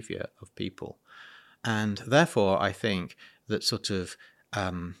behavior of people. And therefore, I think that sort of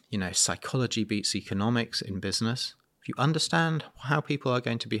psychology beats economics in business. If you understand how people are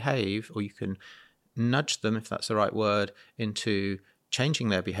going to behave, or you can nudge them, if that's the right word, into changing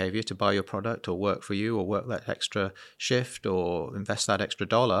their behavior to buy your product or work for you or work that extra shift or invest that extra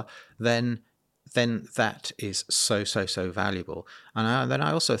dollar, then that is so valuable. And then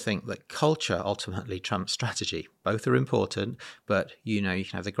I also think that culture ultimately trumps strategy. Both are important, but you can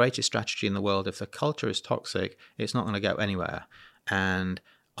have the greatest strategy in the world. If the culture is toxic, it's not going to go anywhere. And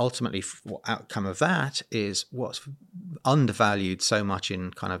ultimately, what outcome of that is what's undervalued so much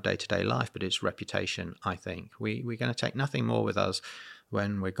in kind of day-to-day life, but it's reputation, I think. We're going to take nothing more with us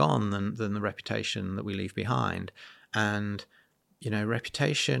when we're gone than the reputation that we leave behind. And,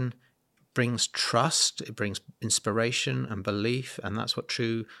 reputation brings trust, it brings inspiration and belief, and that's what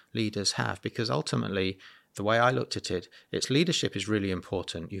true leaders have, because ultimately the way I looked at it, it's leadership is really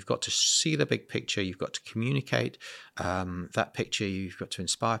important. You've got to see the big picture. You've got to communicate that picture. You've got to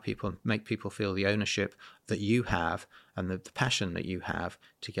inspire people and make people feel the ownership that you have and the passion that you have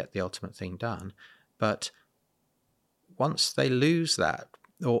to get the ultimate thing done. But once they lose that,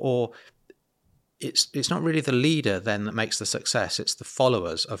 or it's not really the leader then that makes the success. It's the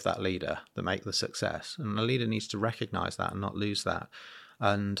followers of that leader that make the success. And the leader needs to recognize that and not lose that.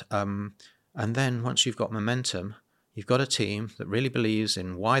 And then once you've got momentum, you've got a team that really believes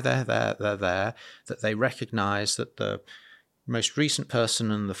in why they're there, that they recognize that the most recent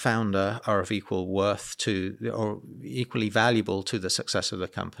person and the founder are of equal worth to, or equally valuable to the success of the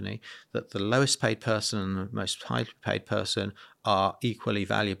company, that the lowest paid person and the most highly paid person are equally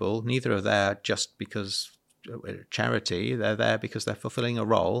valuable. Neither are there just because charity, they're there because they're fulfilling a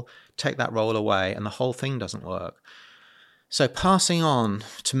role. Take that role away and the whole thing doesn't work. So passing on,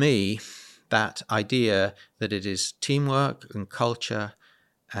 to me, that idea that it is teamwork and culture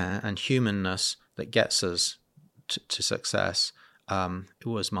and humanness that gets us to success, it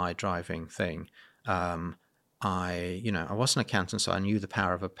was my driving thing. I was an accountant, so I knew the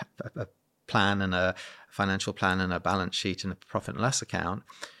power of a plan and a financial plan and a balance sheet and a profit and loss account.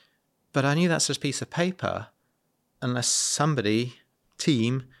 But I knew that's just a piece of paper unless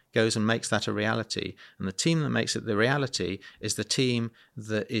team goes and makes that a reality. And the team that makes it the reality is the team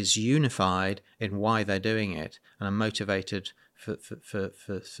that is unified in why they're doing it and are motivated for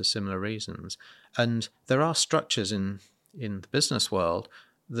similar reasons. And there are structures in the business world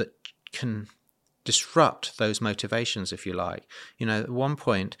that can disrupt those motivations, if you like. At one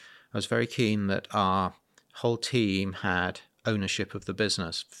point, I was very keen that our whole team had ownership of the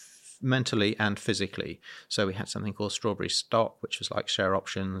business, mentally and physically. So we had something called strawberry stock, which was like share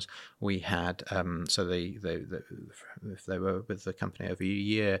options. We had so if they were with the company over a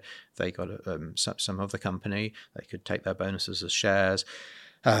year, they got some of the company. They could take their bonuses as shares.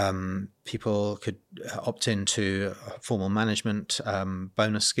 People could opt into a formal management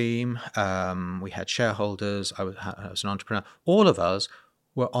bonus scheme. We had shareholders. I was an entrepreneur. All of us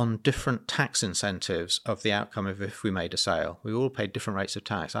were on different tax incentives of the outcome of if we made a sale. We all paid different rates of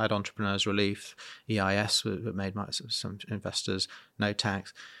tax. I had entrepreneurs relief, EIS made some investors no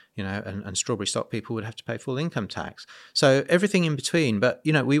tax, and strawberry stock people would have to pay full income tax. So everything in between. But,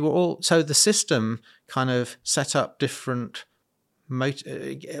 we were all, so the system kind of set up different,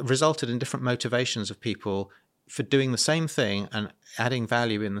 resulted in different motivations of people for doing the same thing and adding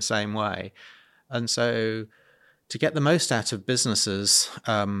value in the same way. And so to get the most out of businesses,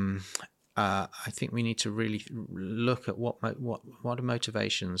 I think we need to really look at what are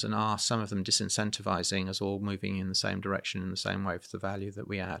motivations, and are some of them disincentivizing us all moving in the same direction in the same way for the value that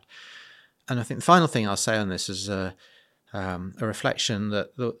we add. And I think the final thing I'll say on this is a reflection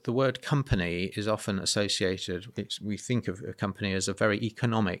that the word company is often associated. We think of a company as a very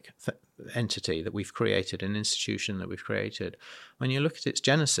economic entity that we've created, an institution that we've created. When you look at its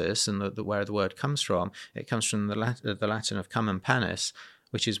genesis and where the word comes from, it comes from the Latin of cum and panis,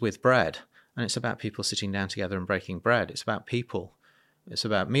 which is with bread. And it's about people sitting down together and breaking bread. It's about people. It's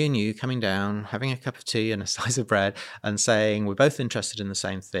about me and you coming down, having a cup of tea and a slice of bread and saying we're both interested in the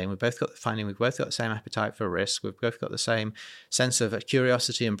same thing. We've both got the same appetite for risk. We've both got the same sense of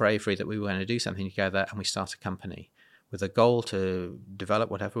curiosity and bravery that we want to do something together, and we start a company with a goal to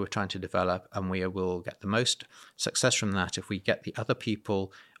develop whatever we're trying to develop, and we will get the most success from that if we get the other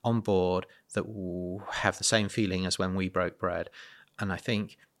people on board that will have the same feeling as when we broke bread. And I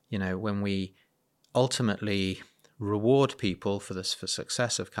think, when we ultimately reward people for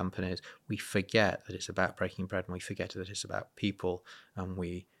success of companies, we forget that it's about breaking bread, and we forget that it's about people, and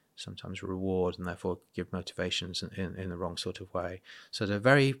we sometimes reward and therefore give motivations in the wrong sort of way. So the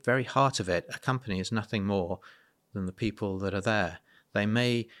very, very heart of it, a company is nothing more than the people that are there. They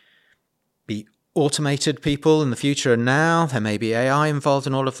may be automated people in the future and now, there may be AI involved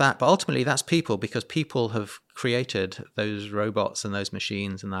in all of that, but ultimately that's people, because people have created those robots and those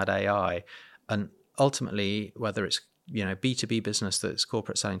machines and that AI. And ultimately, whether it's B2B business that's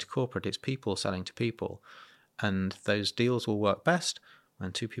corporate selling to corporate, it's people selling to people, and those deals will work best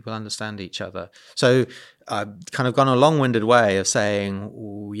when two people understand each other. So I've kind of gone a long-winded way of saying,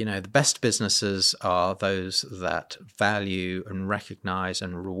 the best businesses are those that value and recognize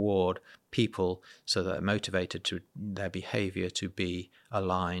and reward people so that they're motivated to their behavior to be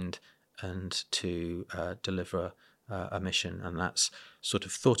aligned and to deliver a mission. And that's sort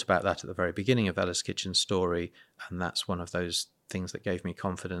of thought about that at the very beginning of Ella's Kitchen story, and that's one of those things that gave me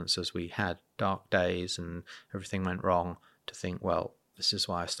confidence as we had dark days and everything went wrong, to think, well, this is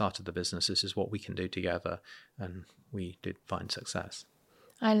why I started the business, this is what we can do together, and we did find success.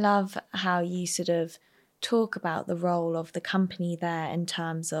 I love how you sort of talk about the role of the company there in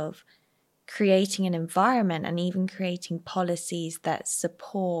terms of creating an environment and even creating policies that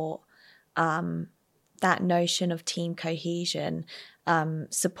support that notion of team cohesion,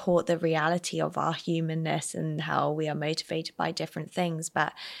 support the reality of our humanness and how we are motivated by different things.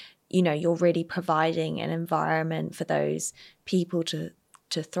 But, you're really providing an environment for those people to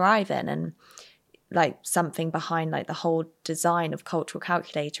thrive in. And like something behind like the whole design of Cultural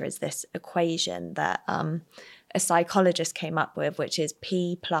Calculator is this equation that a psychologist came up with, which is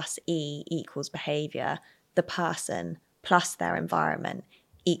P plus E equals behavior. The person plus their environment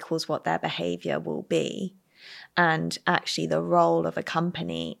equals what their behavior will be. And actually the role of a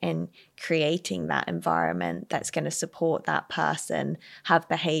company in creating that environment that's going to support that person have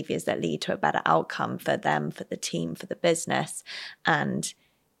behaviors that lead to a better outcome for them, for the team, for the business. And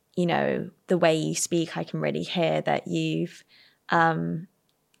the way you speak, I can really hear that you've done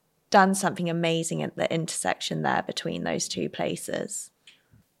something amazing at the intersection there between those two places.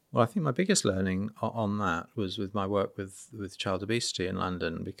 Well, I think my biggest learning on that was with my work with child obesity in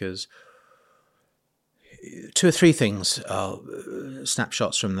London, because 2 or 3 things,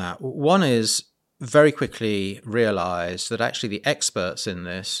 snapshots from that. One is very quickly realised that actually the experts in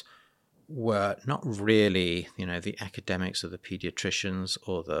this were not really, the academics or the paediatricians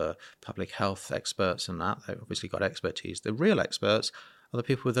or the public health experts and that. They've obviously got expertise. The real experts are the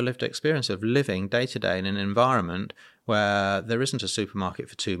people with the lived experience of living day to day in an environment where there isn't a supermarket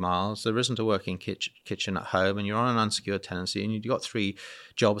for 2 miles, there isn't a working kitchen at home, and you're on an unsecured tenancy, and you've got 3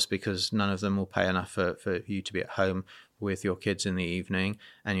 jobs because none of them will pay enough for you to be at home with your kids in the evening,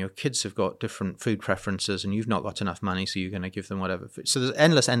 and your kids have got different food preferences, and you've not got enough money, so you're going to give them whatever food. So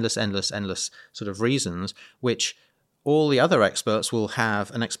there's endless sort of reasons which all the other experts will have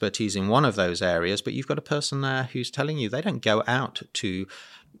an expertise in one of those areas, but you've got a person there who's telling you they don't go out to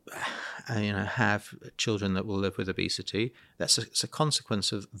have children that will live with obesity. It's a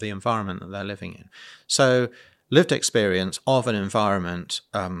consequence of the environment that they're living in. So lived experience of an environment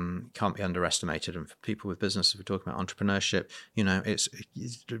can't be underestimated. And for people with business, if we're talking about entrepreneurship, it's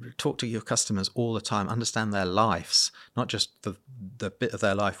talk to your customers all the time, understand their lives, not just the bit of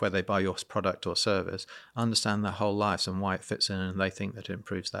their life where they buy your product or service, understand their whole lives and why it fits in and they think that it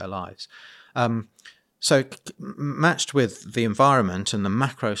improves their lives. So matched with the environment and the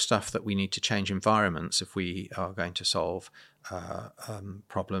macro stuff that we need to change environments if we are going to solve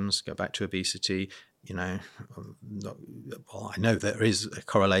problems, go back to obesity. I know there is a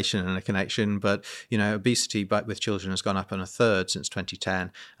correlation and a connection, but, obesity with children has gone up on 1/3 since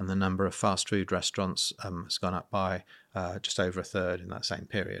 2010, and the number of fast food restaurants has gone up by just over 1/3 in that same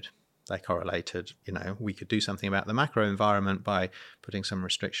period. They correlated, we could do something about the macro environment by putting some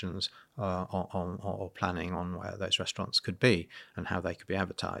restrictions or planning on where those restaurants could be and how they could be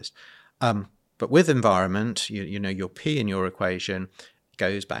advertised. But with environment, your P in your equation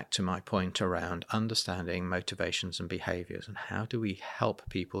goes back to my point around understanding motivations and behaviors and how do we help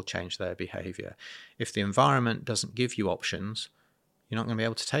people change their behavior. If the environment doesn't give you options, you're not going to be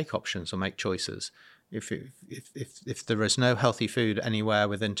able to take options or make choices. If there is no healthy food anywhere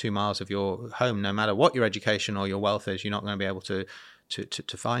within 2 miles of your home, no matter what your education or your wealth is, you're not going to be able to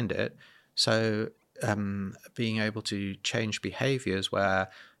find it. So being able to change behaviors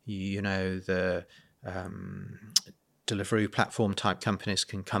where the delivery platform type companies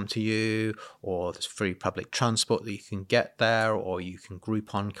can come to you, or there's free public transport that you can get there, or you can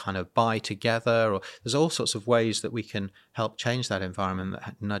Groupon kind of buy together, or there's all sorts of ways that we can help change that environment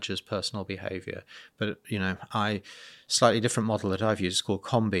that nudges personal behavior. But slightly different model that I've used is called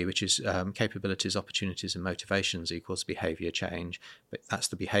COMBI, which is capabilities, opportunities and motivations equals behavior change. But that's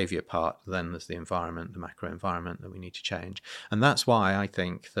the behavior part. Then there's the environment, the macro environment that we need to change. And that's why I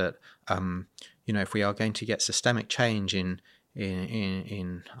think that if we are going to get systemic change in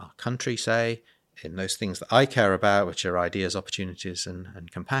our country, say, in those things that I care about, which are ideas, opportunities,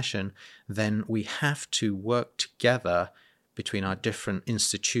 and compassion, then we have to work together between our different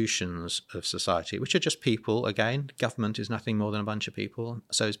institutions of society, which are just people. Again, government is nothing more than a bunch of people.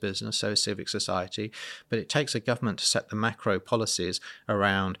 So is business, so is civic society. But it takes a government to set the macro policies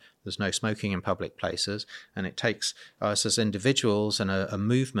around there's no smoking in public places. And it takes us as individuals and a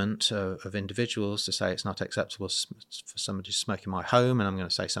movement of individuals to say it's not acceptable for somebody to smoke in my home, and I'm going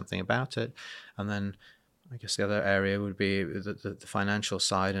to say something about it. And then I guess the other area would be the financial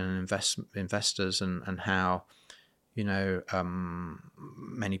side and investors and how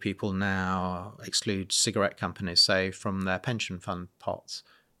many people now exclude cigarette companies, say, from their pension fund pots.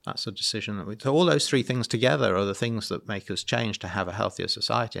 That's a decision that so all those 3 things together are the things that make us change to have a healthier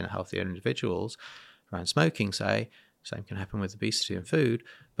society and healthier individuals. Around smoking, say, same can happen with obesity and food,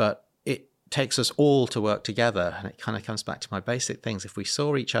 but takes us all to work together. And it kind of comes back to my basic things. If we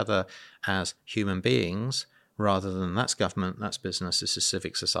saw each other as human beings, rather than that's government, that's business, this is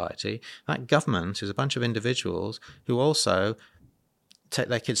civic society, that government is a bunch of individuals who also take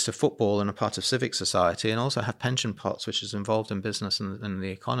their kids to football and are part of civic society, and also have pension pots, which is involved in business and the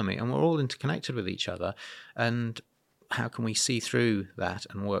economy. And we're all interconnected with each other. And how can we see through that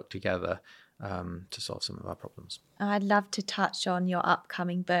and work together to solve some of our problems? I'd love to touch on your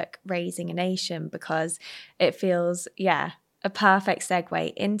upcoming book, Raising a Nation, because it feels, a perfect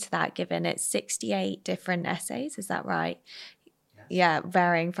segue into that, given it's 68 different essays. Is that right? Yes. Yeah,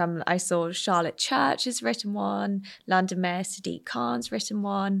 varying from, I saw Charlotte Church has written one, London Mayor Sadiq Khan's written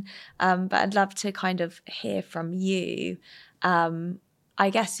one, but I'd love to kind of hear from you, I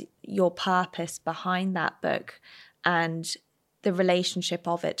guess, your purpose behind that book and the relationship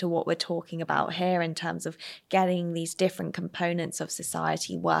of it to what we're talking about here in terms of getting these different components of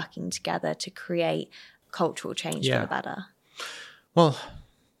society working together to create cultural change for the better. Well,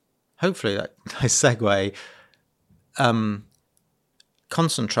 hopefully that nice segue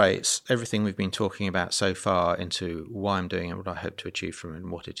concentrates everything we've been talking about so far into why I'm doing it, what I hope to achieve from it,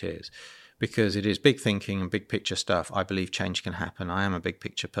 and what it is. Because it is big thinking and big picture stuff. I believe change can happen. I am a big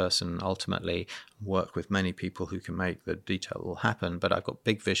picture person, ultimately, work with many people who can make the detail all happen, but I've got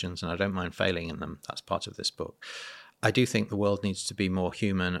big visions and I don't mind failing in them. That's part of this book. I do think the world needs to be more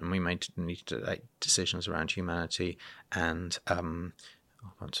human, and we need to make decisions around humanity. And I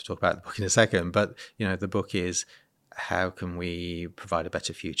want to talk about the book in a second, but the book is how can we provide a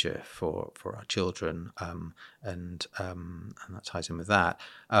better future for our children, and that ties in with that.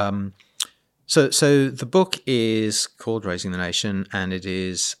 So the book is called Raising the Nation, and it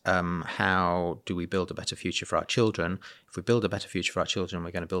is how do we build a better future for our children? If we build a better future for our children,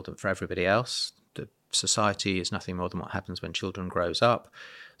 we're going to build it for everybody else. The society is nothing more than what happens when children grows up.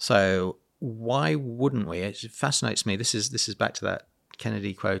 So why wouldn't we? It fascinates me. This is back to that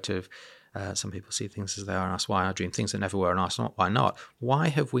Kennedy quote of some people see things as they are and ask why. I dream things that never were and ask not why not. Why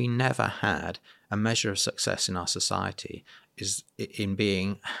have we never had a measure of success in our society is in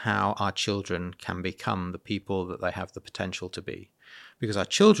being how our children can become the people that they have the potential to be? Because our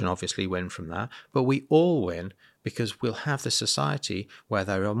children obviously win from that, but we all win because we'll have this society where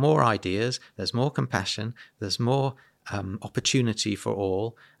there are more ideas, there's more compassion, there's more opportunity for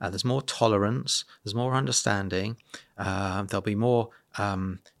all, there's more tolerance, there's more understanding, there'll be more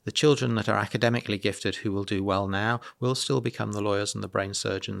the children that are academically gifted who will do well now will still become the lawyers and the brain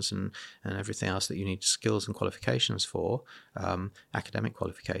surgeons and everything else that you need skills and qualifications for, academic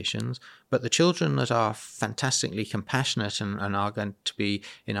qualifications. But the children that are fantastically compassionate and are going to be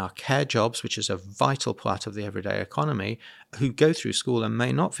in our care jobs, which is a vital part of the everyday economy, who go through school and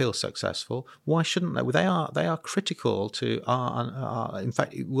may not feel successful, why shouldn't they? They are critical to our in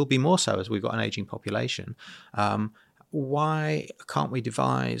fact, it will be more so as we've got an aging population. Why can't we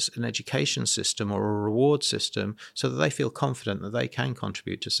devise an education system or a reward system so that they feel confident that they can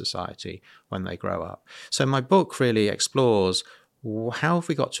contribute to society when they grow up? So my book really explores how have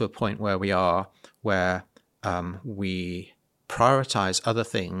we got to a point where we are, where we prioritize other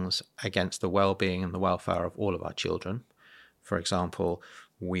things against the well-being and the welfare of all of our children. For example,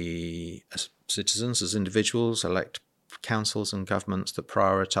 we as citizens, as individuals, elect councils and governments that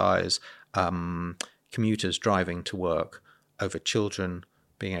prioritize commuters driving to work over children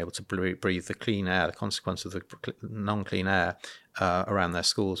being able to breathe the clean air, the consequence of the non-clean air around their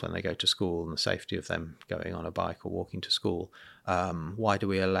schools when they go to school, and the safety of them going on a bike or walking to school. Why do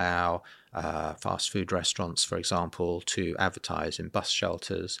we allow fast food restaurants, for example, to advertise in bus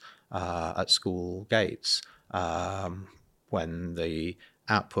shelters at school gates when the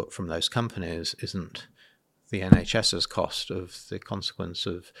output from those companies isn't the NHS's cost of the consequence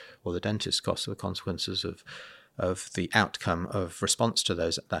of, or the dentist's cost of the consequences of the outcome of response to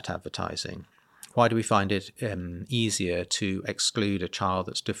that advertising? Why do we find it easier to exclude a child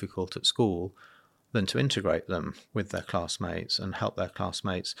that's difficult at school than to integrate them with their classmates and help their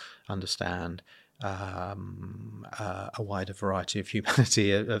classmates understand a wider variety of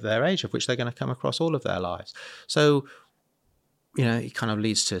humanity of their age, of which they're going to come across all of their lives? So it kind of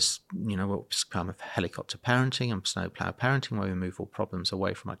leads to, what's kind of helicopter parenting and snowplow parenting, where we move all problems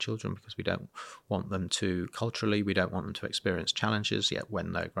away from our children because we don't want them to, culturally, we don't want them to experience challenges, yet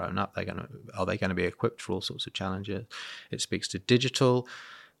when they're grown up, are they going to be equipped for all sorts of challenges? It speaks to digital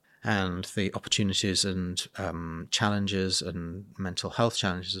and the opportunities and challenges and mental health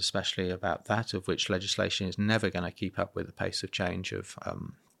challenges, especially about that, of which legislation is never going to keep up with the pace of change of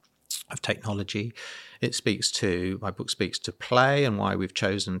of technology. My book speaks to play and why we've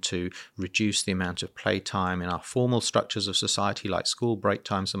chosen to reduce the amount of playtime in our formal structures of society, like school break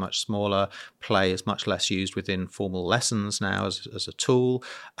times are much smaller. Play is much less used within formal lessons now as a tool.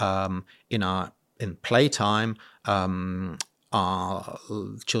 In playtime, our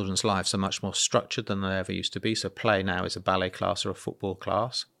children's lives are much more structured than they ever used to be. So play now is a ballet class or a football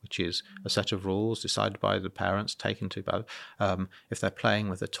class, which is a set of rules decided by the parents, taken to by. If they're playing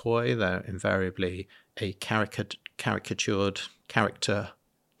with a toy, they're invariably a caricatured character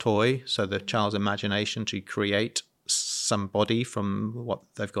toy. So the child's imagination to create somebody from what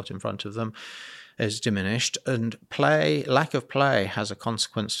they've got in front of them is diminished, and lack of play has a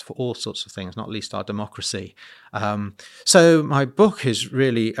consequence for all sorts of things, not least our democracy. So my book is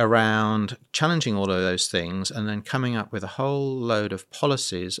really around challenging all of those things and then coming up with a whole load of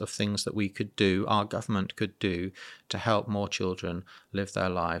policies of things that we could do, our government could do, to help more children live their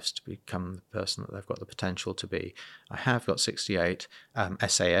lives to become the person that they've got the potential to be. I have got 68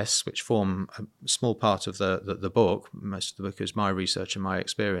 SAS, which form a small part of the book. Most of the book is my research and my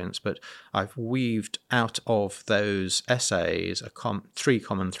experience, but I've weaved out of those essays three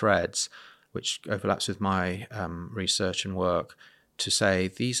common threads, which overlaps with my research and work, to say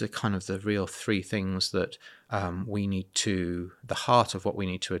these are kind of the real three things that the heart of what we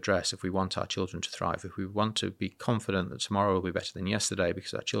need to address if we want our children to thrive, if we want to be confident that tomorrow will be better than yesterday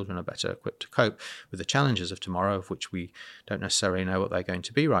because our children are better equipped to cope with the challenges of tomorrow, of which we don't necessarily know what they're going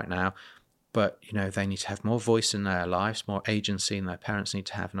to be right now. But, they need to have more voice in their lives, more agency, and their parents need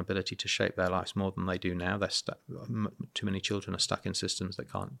to have an ability to shape their lives more than they do now. Too many children are stuck in systems they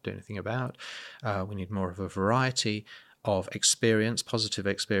can't do anything about. We need more of a variety of experience, positive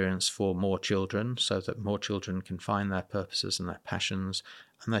experience for more children, so that more children can find their purposes and their passions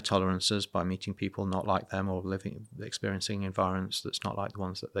and their tolerances by meeting people not like them or experiencing environments that's not like the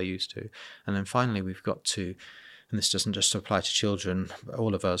ones that they're used to. And then finally, we've got to, and this doesn't just apply to children,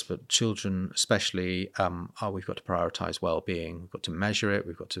 all of us, but children especially, we've got to prioritize well-being. We've got to measure it.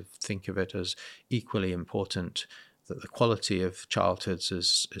 We've got to think of it as equally important, that the quality of childhoods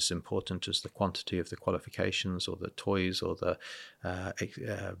is as important as the quantity of the qualifications or the toys or the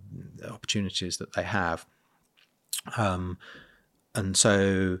opportunities that they have. And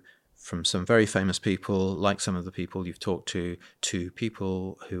so from some very famous people, like some of the people you've talked to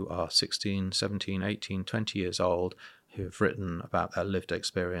people who are 16, 17, 18, 20 years old, who have written about their lived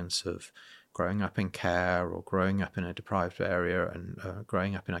experience of growing up in care or growing up in a deprived area and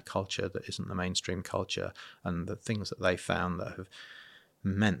growing up in a culture that isn't the mainstream culture, and the things that they found that have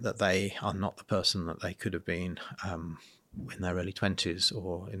meant that they are not the person that they could have been in their early 20s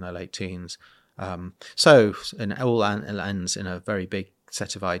or in their late teens. So it all ends in a very big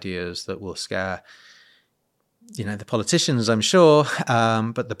set of ideas that will scare the politicians, I'm sure,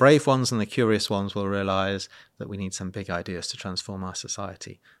 but the brave ones and the curious ones will realize that we need some big ideas to transform our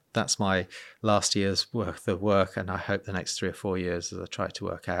society. That's my last year's worth of work, and I hope the next 3 or 4 years, as I try to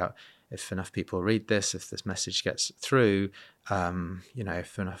work out if enough people read this, if this message gets through, if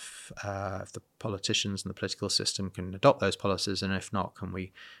the politicians and the political system can adopt those policies, and if not, can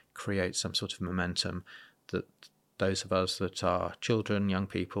we create some sort of momentum that those of us that are children, young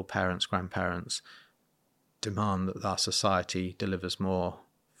people, parents, grandparents, demand that our society delivers more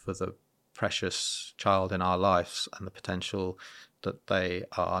for the precious child in our lives and the potential that they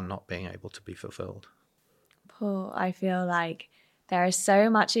are not being able to be fulfilled. Paul, I feel like there is so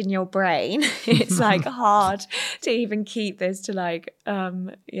much in your brain. It's hard to even keep this to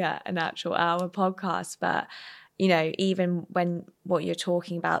an actual hour podcast. But, even when what you're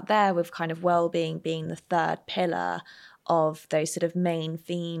talking about there with kind of well-being being the third pillar of those sort of main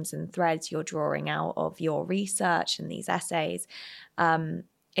themes and threads you're drawing out of your research and these essays,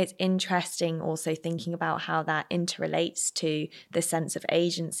 it's interesting also thinking about how that interrelates to the sense of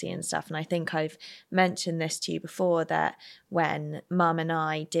agency and stuff. And I think I've mentioned this to you before, that when Mum and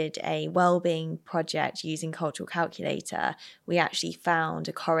I did a wellbeing project using Cultural Calculator, we actually found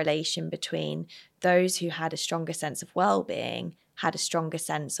a correlation between those who had a stronger sense of wellbeing had a stronger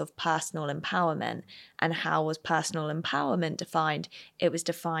sense of personal empowerment. And how was personal empowerment defined? It was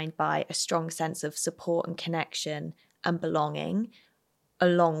defined by a strong sense of support and connection and belonging,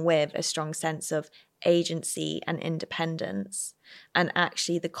 along with a strong sense of agency and independence. And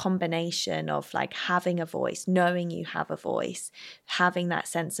actually the combination of having a voice, knowing you have a voice, having that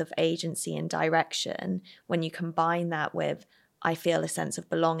sense of agency and direction, when you combine that with, I feel a sense of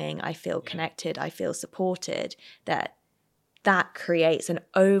belonging, I feel connected, I feel supported, that creates an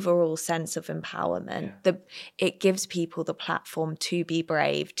overall sense of empowerment. It gives people the platform to be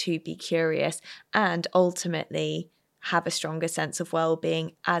brave, to be curious, and ultimately have a stronger sense of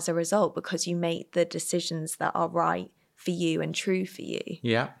well-being as a result, because you make the decisions that are right for you and true for you.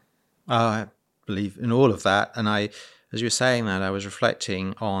 Yeah, I believe in all of that. And as you were saying that, I was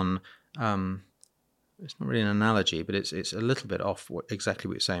reflecting on, it's not really an analogy, but it's a little bit off exactly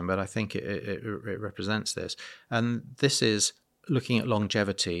what you're saying, but I think it represents this. And this is looking at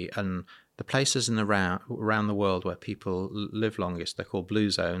longevity and the places around the world where people live longest. They're called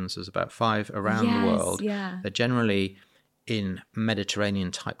blue zones. There's about 5 around the world. Yeah. They're generally in Mediterranean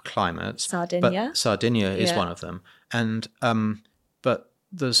type climates. Sardinia. But Sardinia is one of them. And but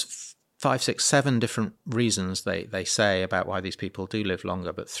there's 5, 6, 7 different reasons they say about why these people do live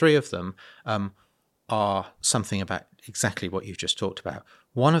longer. But 3 of them are something about exactly what you've just talked about.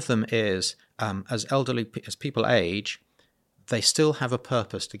 One of them is as people age, they still have a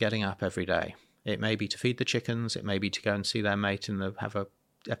purpose to getting up every day. It may be to feed the chickens, it may be to go and see their mate have a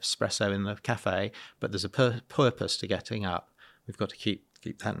espresso in the cafe, but there's a purpose to getting up. We've got to keep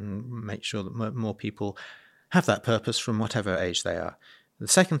that and make sure that more people have that purpose from whatever age they are. The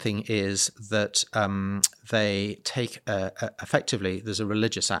second thing is that they take, effectively, there's a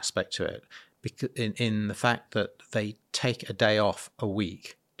religious aspect to it, because in the fact that they take a day off a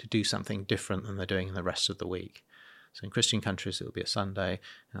week to do something different than they're doing in the rest of the week. So in Christian countries, it will be a Sunday.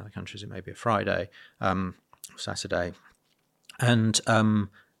 In other countries, it may be a Friday, Saturday. And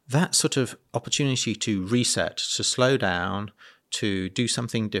that sort of opportunity to reset, to slow down, to do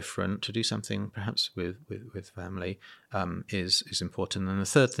something different, to do something perhaps with family is important. And the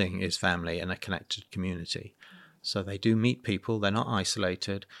third thing is family and a connected community. So they do meet people. They're not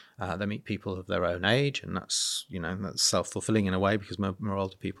isolated. They meet people of their own age, and that's self-fulfilling in a way because more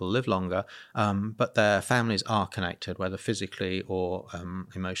older people live longer. But their families are connected, whether physically or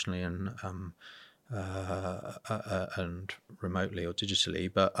emotionally and remotely or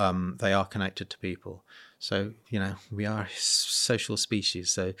digitally. But they are connected to people. So we are a social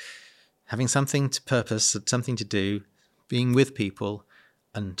species. So having something to purpose, something to do, being with people,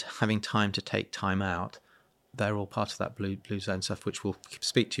 and having time to take time out. They're all part of that blue zone stuff, which will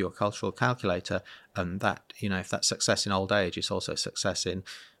speak to your cultural calculator. And that, if that's success in old age, it's also success in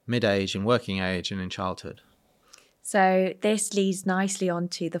mid-age, in working age, and in childhood. So this leads nicely on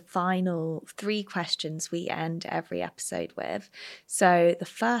to the final 3 questions we end every episode with. So the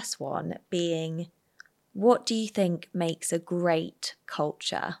first one being, what do you think makes a great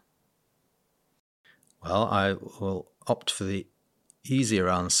culture? Well, I will opt for the easier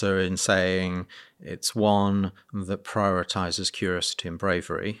answer in saying it's one that prioritizes curiosity and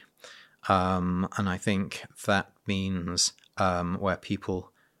bravery. And I think that means where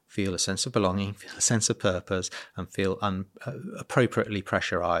people feel a sense of belonging, feel a sense of purpose, and feel appropriately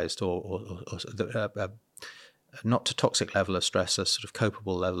pressurized or not to toxic level of stress, a sort of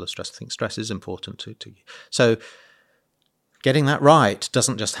copable level of stress. I think stress is important to so getting that right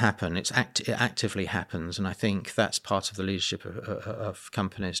doesn't just happen, it actively happens. And I think that's part of the leadership of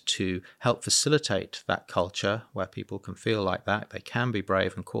companies to help facilitate that culture where people can feel like that. They can be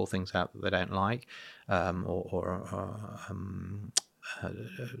brave and call things out that they don't like, they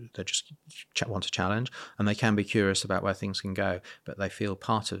just want to challenge, and they can be curious about where things can go, but they feel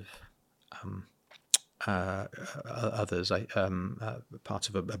part of others, part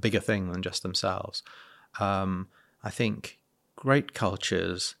of a bigger thing than just themselves. I think great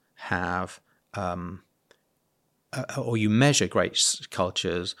cultures have, or you measure great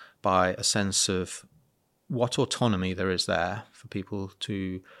cultures by a sense of what autonomy there is there for people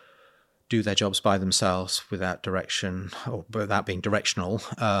to do their jobs by themselves without direction or without being directional,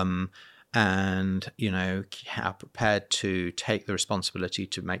 and are prepared to take the responsibility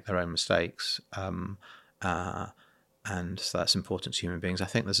to make their own mistakes. And so that's important to human beings. I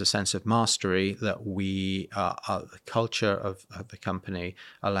think there's a sense of mastery that the culture of the company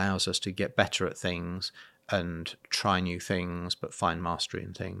allows us to get better at things and try new things, but find mastery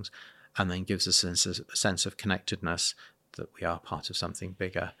in things, and then gives us a sense of connectedness that we are part of something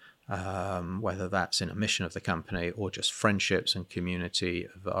bigger, whether that's in a mission of the company or just friendships and community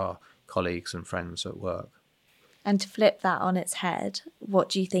of our colleagues and friends at work. And to flip that on its head, what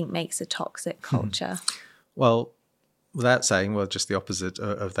do you think makes a toxic culture? Well, without saying, just the opposite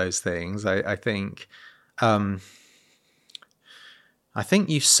of those things, I think you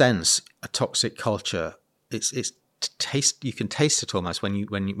sense a toxic culture. It's taste. You can taste it almost when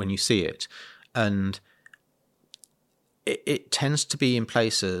you see it, and it tends to be in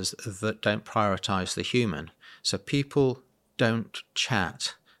places that don't prioritize the human. So people don't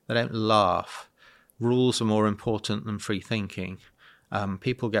chat, they don't laugh. Rules are more important than free thinking.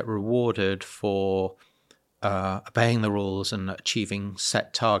 People get rewarded for obeying the rules and achieving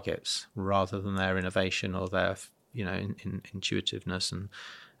set targets rather than their innovation or their in intuitiveness and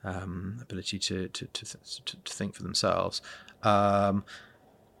ability to think for themselves.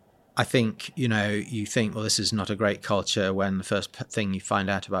 I think, you think, well, this is not a great culture when the first thing you find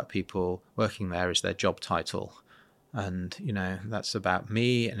out about people working there is their job title. And, that's about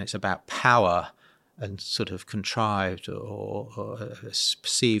me, and it's about power and sort of contrived or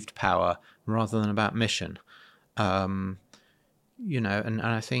perceived power rather than about mission. And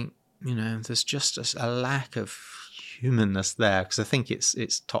I think, there's just a lack of humanness there, because I think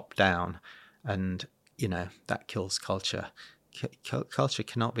it's top down, and, that kills culture. Culture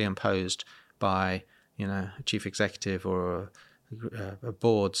cannot be imposed by a chief executive or a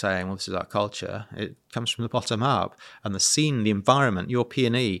board saying, well, this is our culture. It comes from the bottom up, and the environment, your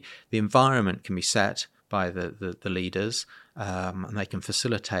P&E, the environment can be set by the leaders, and they can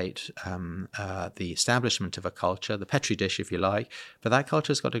facilitate the establishment of a culture, the petri dish, if you like, but that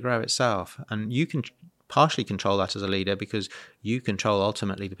culture's got to grow itself, and you can partially control that as a leader because you control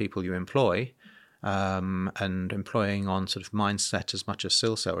ultimately the people you employ. And employing on sort of mindset as much as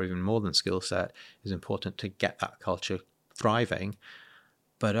skill set, or even more than skill set, is important to get that culture thriving.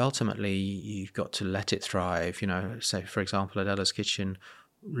 But ultimately, you've got to let it thrive. Say, for example, at Ella's Kitchen,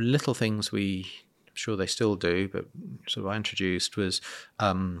 little things I'm sure they still do, but sort of I introduced was,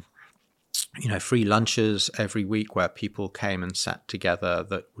 free lunches every week where people came and sat together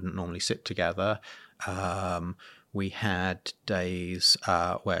that wouldn't normally sit together. We had days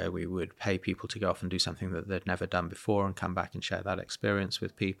where we would pay people to go off and do something that they'd never done before and come back and share that experience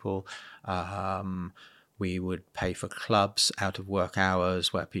with people. We would pay for clubs out of work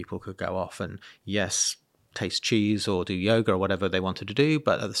hours where people could go off and, yes, taste cheese or do yoga or whatever they wanted to do,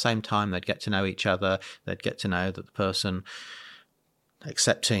 but at the same time they'd get to know each other. They'd get to know that the person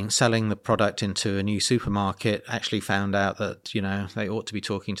selling the product into a new supermarket actually found out that, they ought to be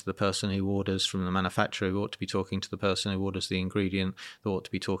talking to the person who orders from the manufacturer, who ought to be talking to the person who orders the ingredient, they ought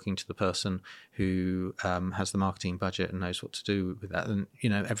to be talking to the person who has the marketing budget and knows what to do with that. And,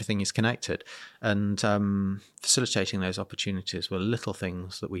 everything is connected. And facilitating those opportunities were little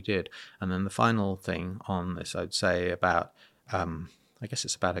things that we did. And then the final thing on this, I'd say about I guess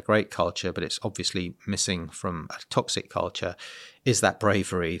it's about a great culture, but it's obviously missing from a toxic culture, is that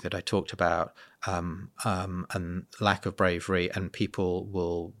bravery that I talked about, and lack of bravery, and people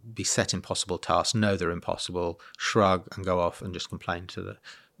will be set impossible tasks, know they're impossible, shrug and go off and just complain to the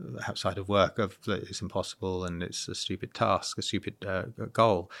outside of work of that it's impossible and it's a stupid task, a stupid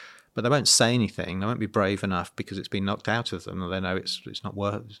goal. But they won't say anything. They won't be brave enough because it's been knocked out of them, or they know it's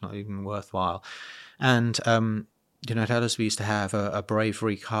not even worthwhile. And at Ella's we used to have a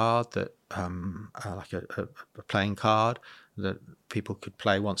bravery card that, like a playing card that people could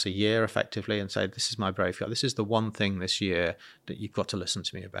play once a year effectively and say, this is my brave card. This is the one thing this year that you've got to listen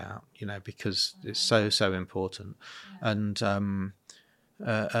to me about, because it's so important. And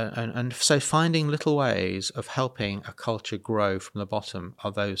so finding little ways of helping a culture grow from the bottom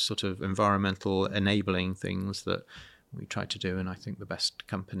are those sort of environmental enabling things that we try to do. And I think the best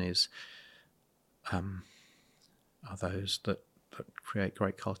companies are those that create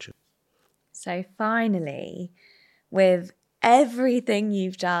great culture. So finally, with everything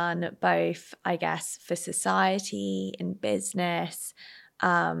you've done, both, I guess, for society, in business,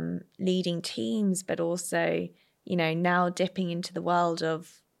 leading teams, but also, now dipping into the world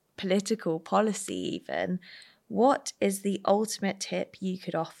of political policy even, what is the ultimate tip you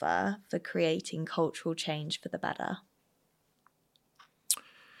could offer for creating cultural change for the better?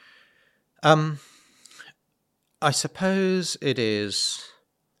 I suppose it is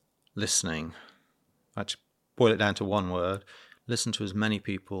listening. I'd boil it down to one word: listen to as many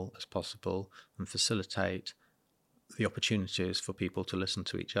people as possible and facilitate the opportunities for people to listen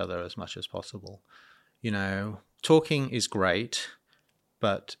to each other as much as possible. Talking is great,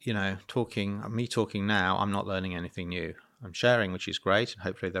 but, me talking now, I'm not learning anything new. I'm sharing, which is great, and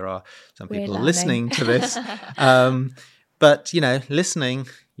hopefully there are some people listening to this. But, listening,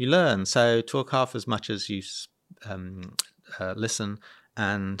 you learn. So talk half as much as you listen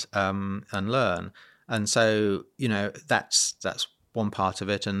and learn. And so, that's one part of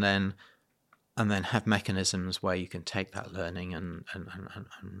it. And then have mechanisms where you can take that learning and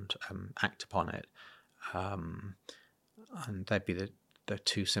act upon it. And they'd be the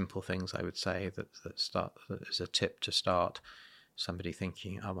two simple things I would say that is a tip to start somebody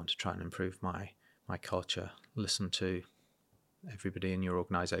thinking, I want to try and improve my culture. Listen to everybody in your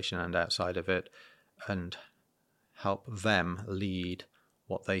organization and outside of it, and help them lead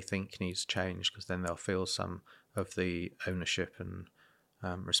what they think needs change, because then they'll feel some of the ownership and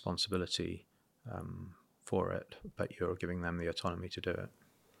responsibility for it, but you're giving them the autonomy to do it.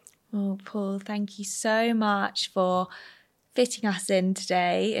 Oh, Paul, thank you so much for fitting us in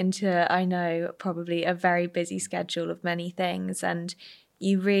today into, I know, probably a very busy schedule of many things. And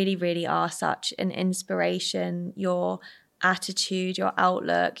you really, really are such an inspiration. Your attitude, your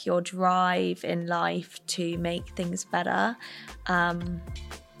outlook, your drive in life to make things better,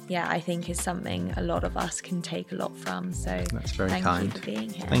 I think is something a lot of us can take a lot from. So that's very thank kind. you for being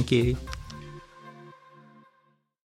here. Thank you.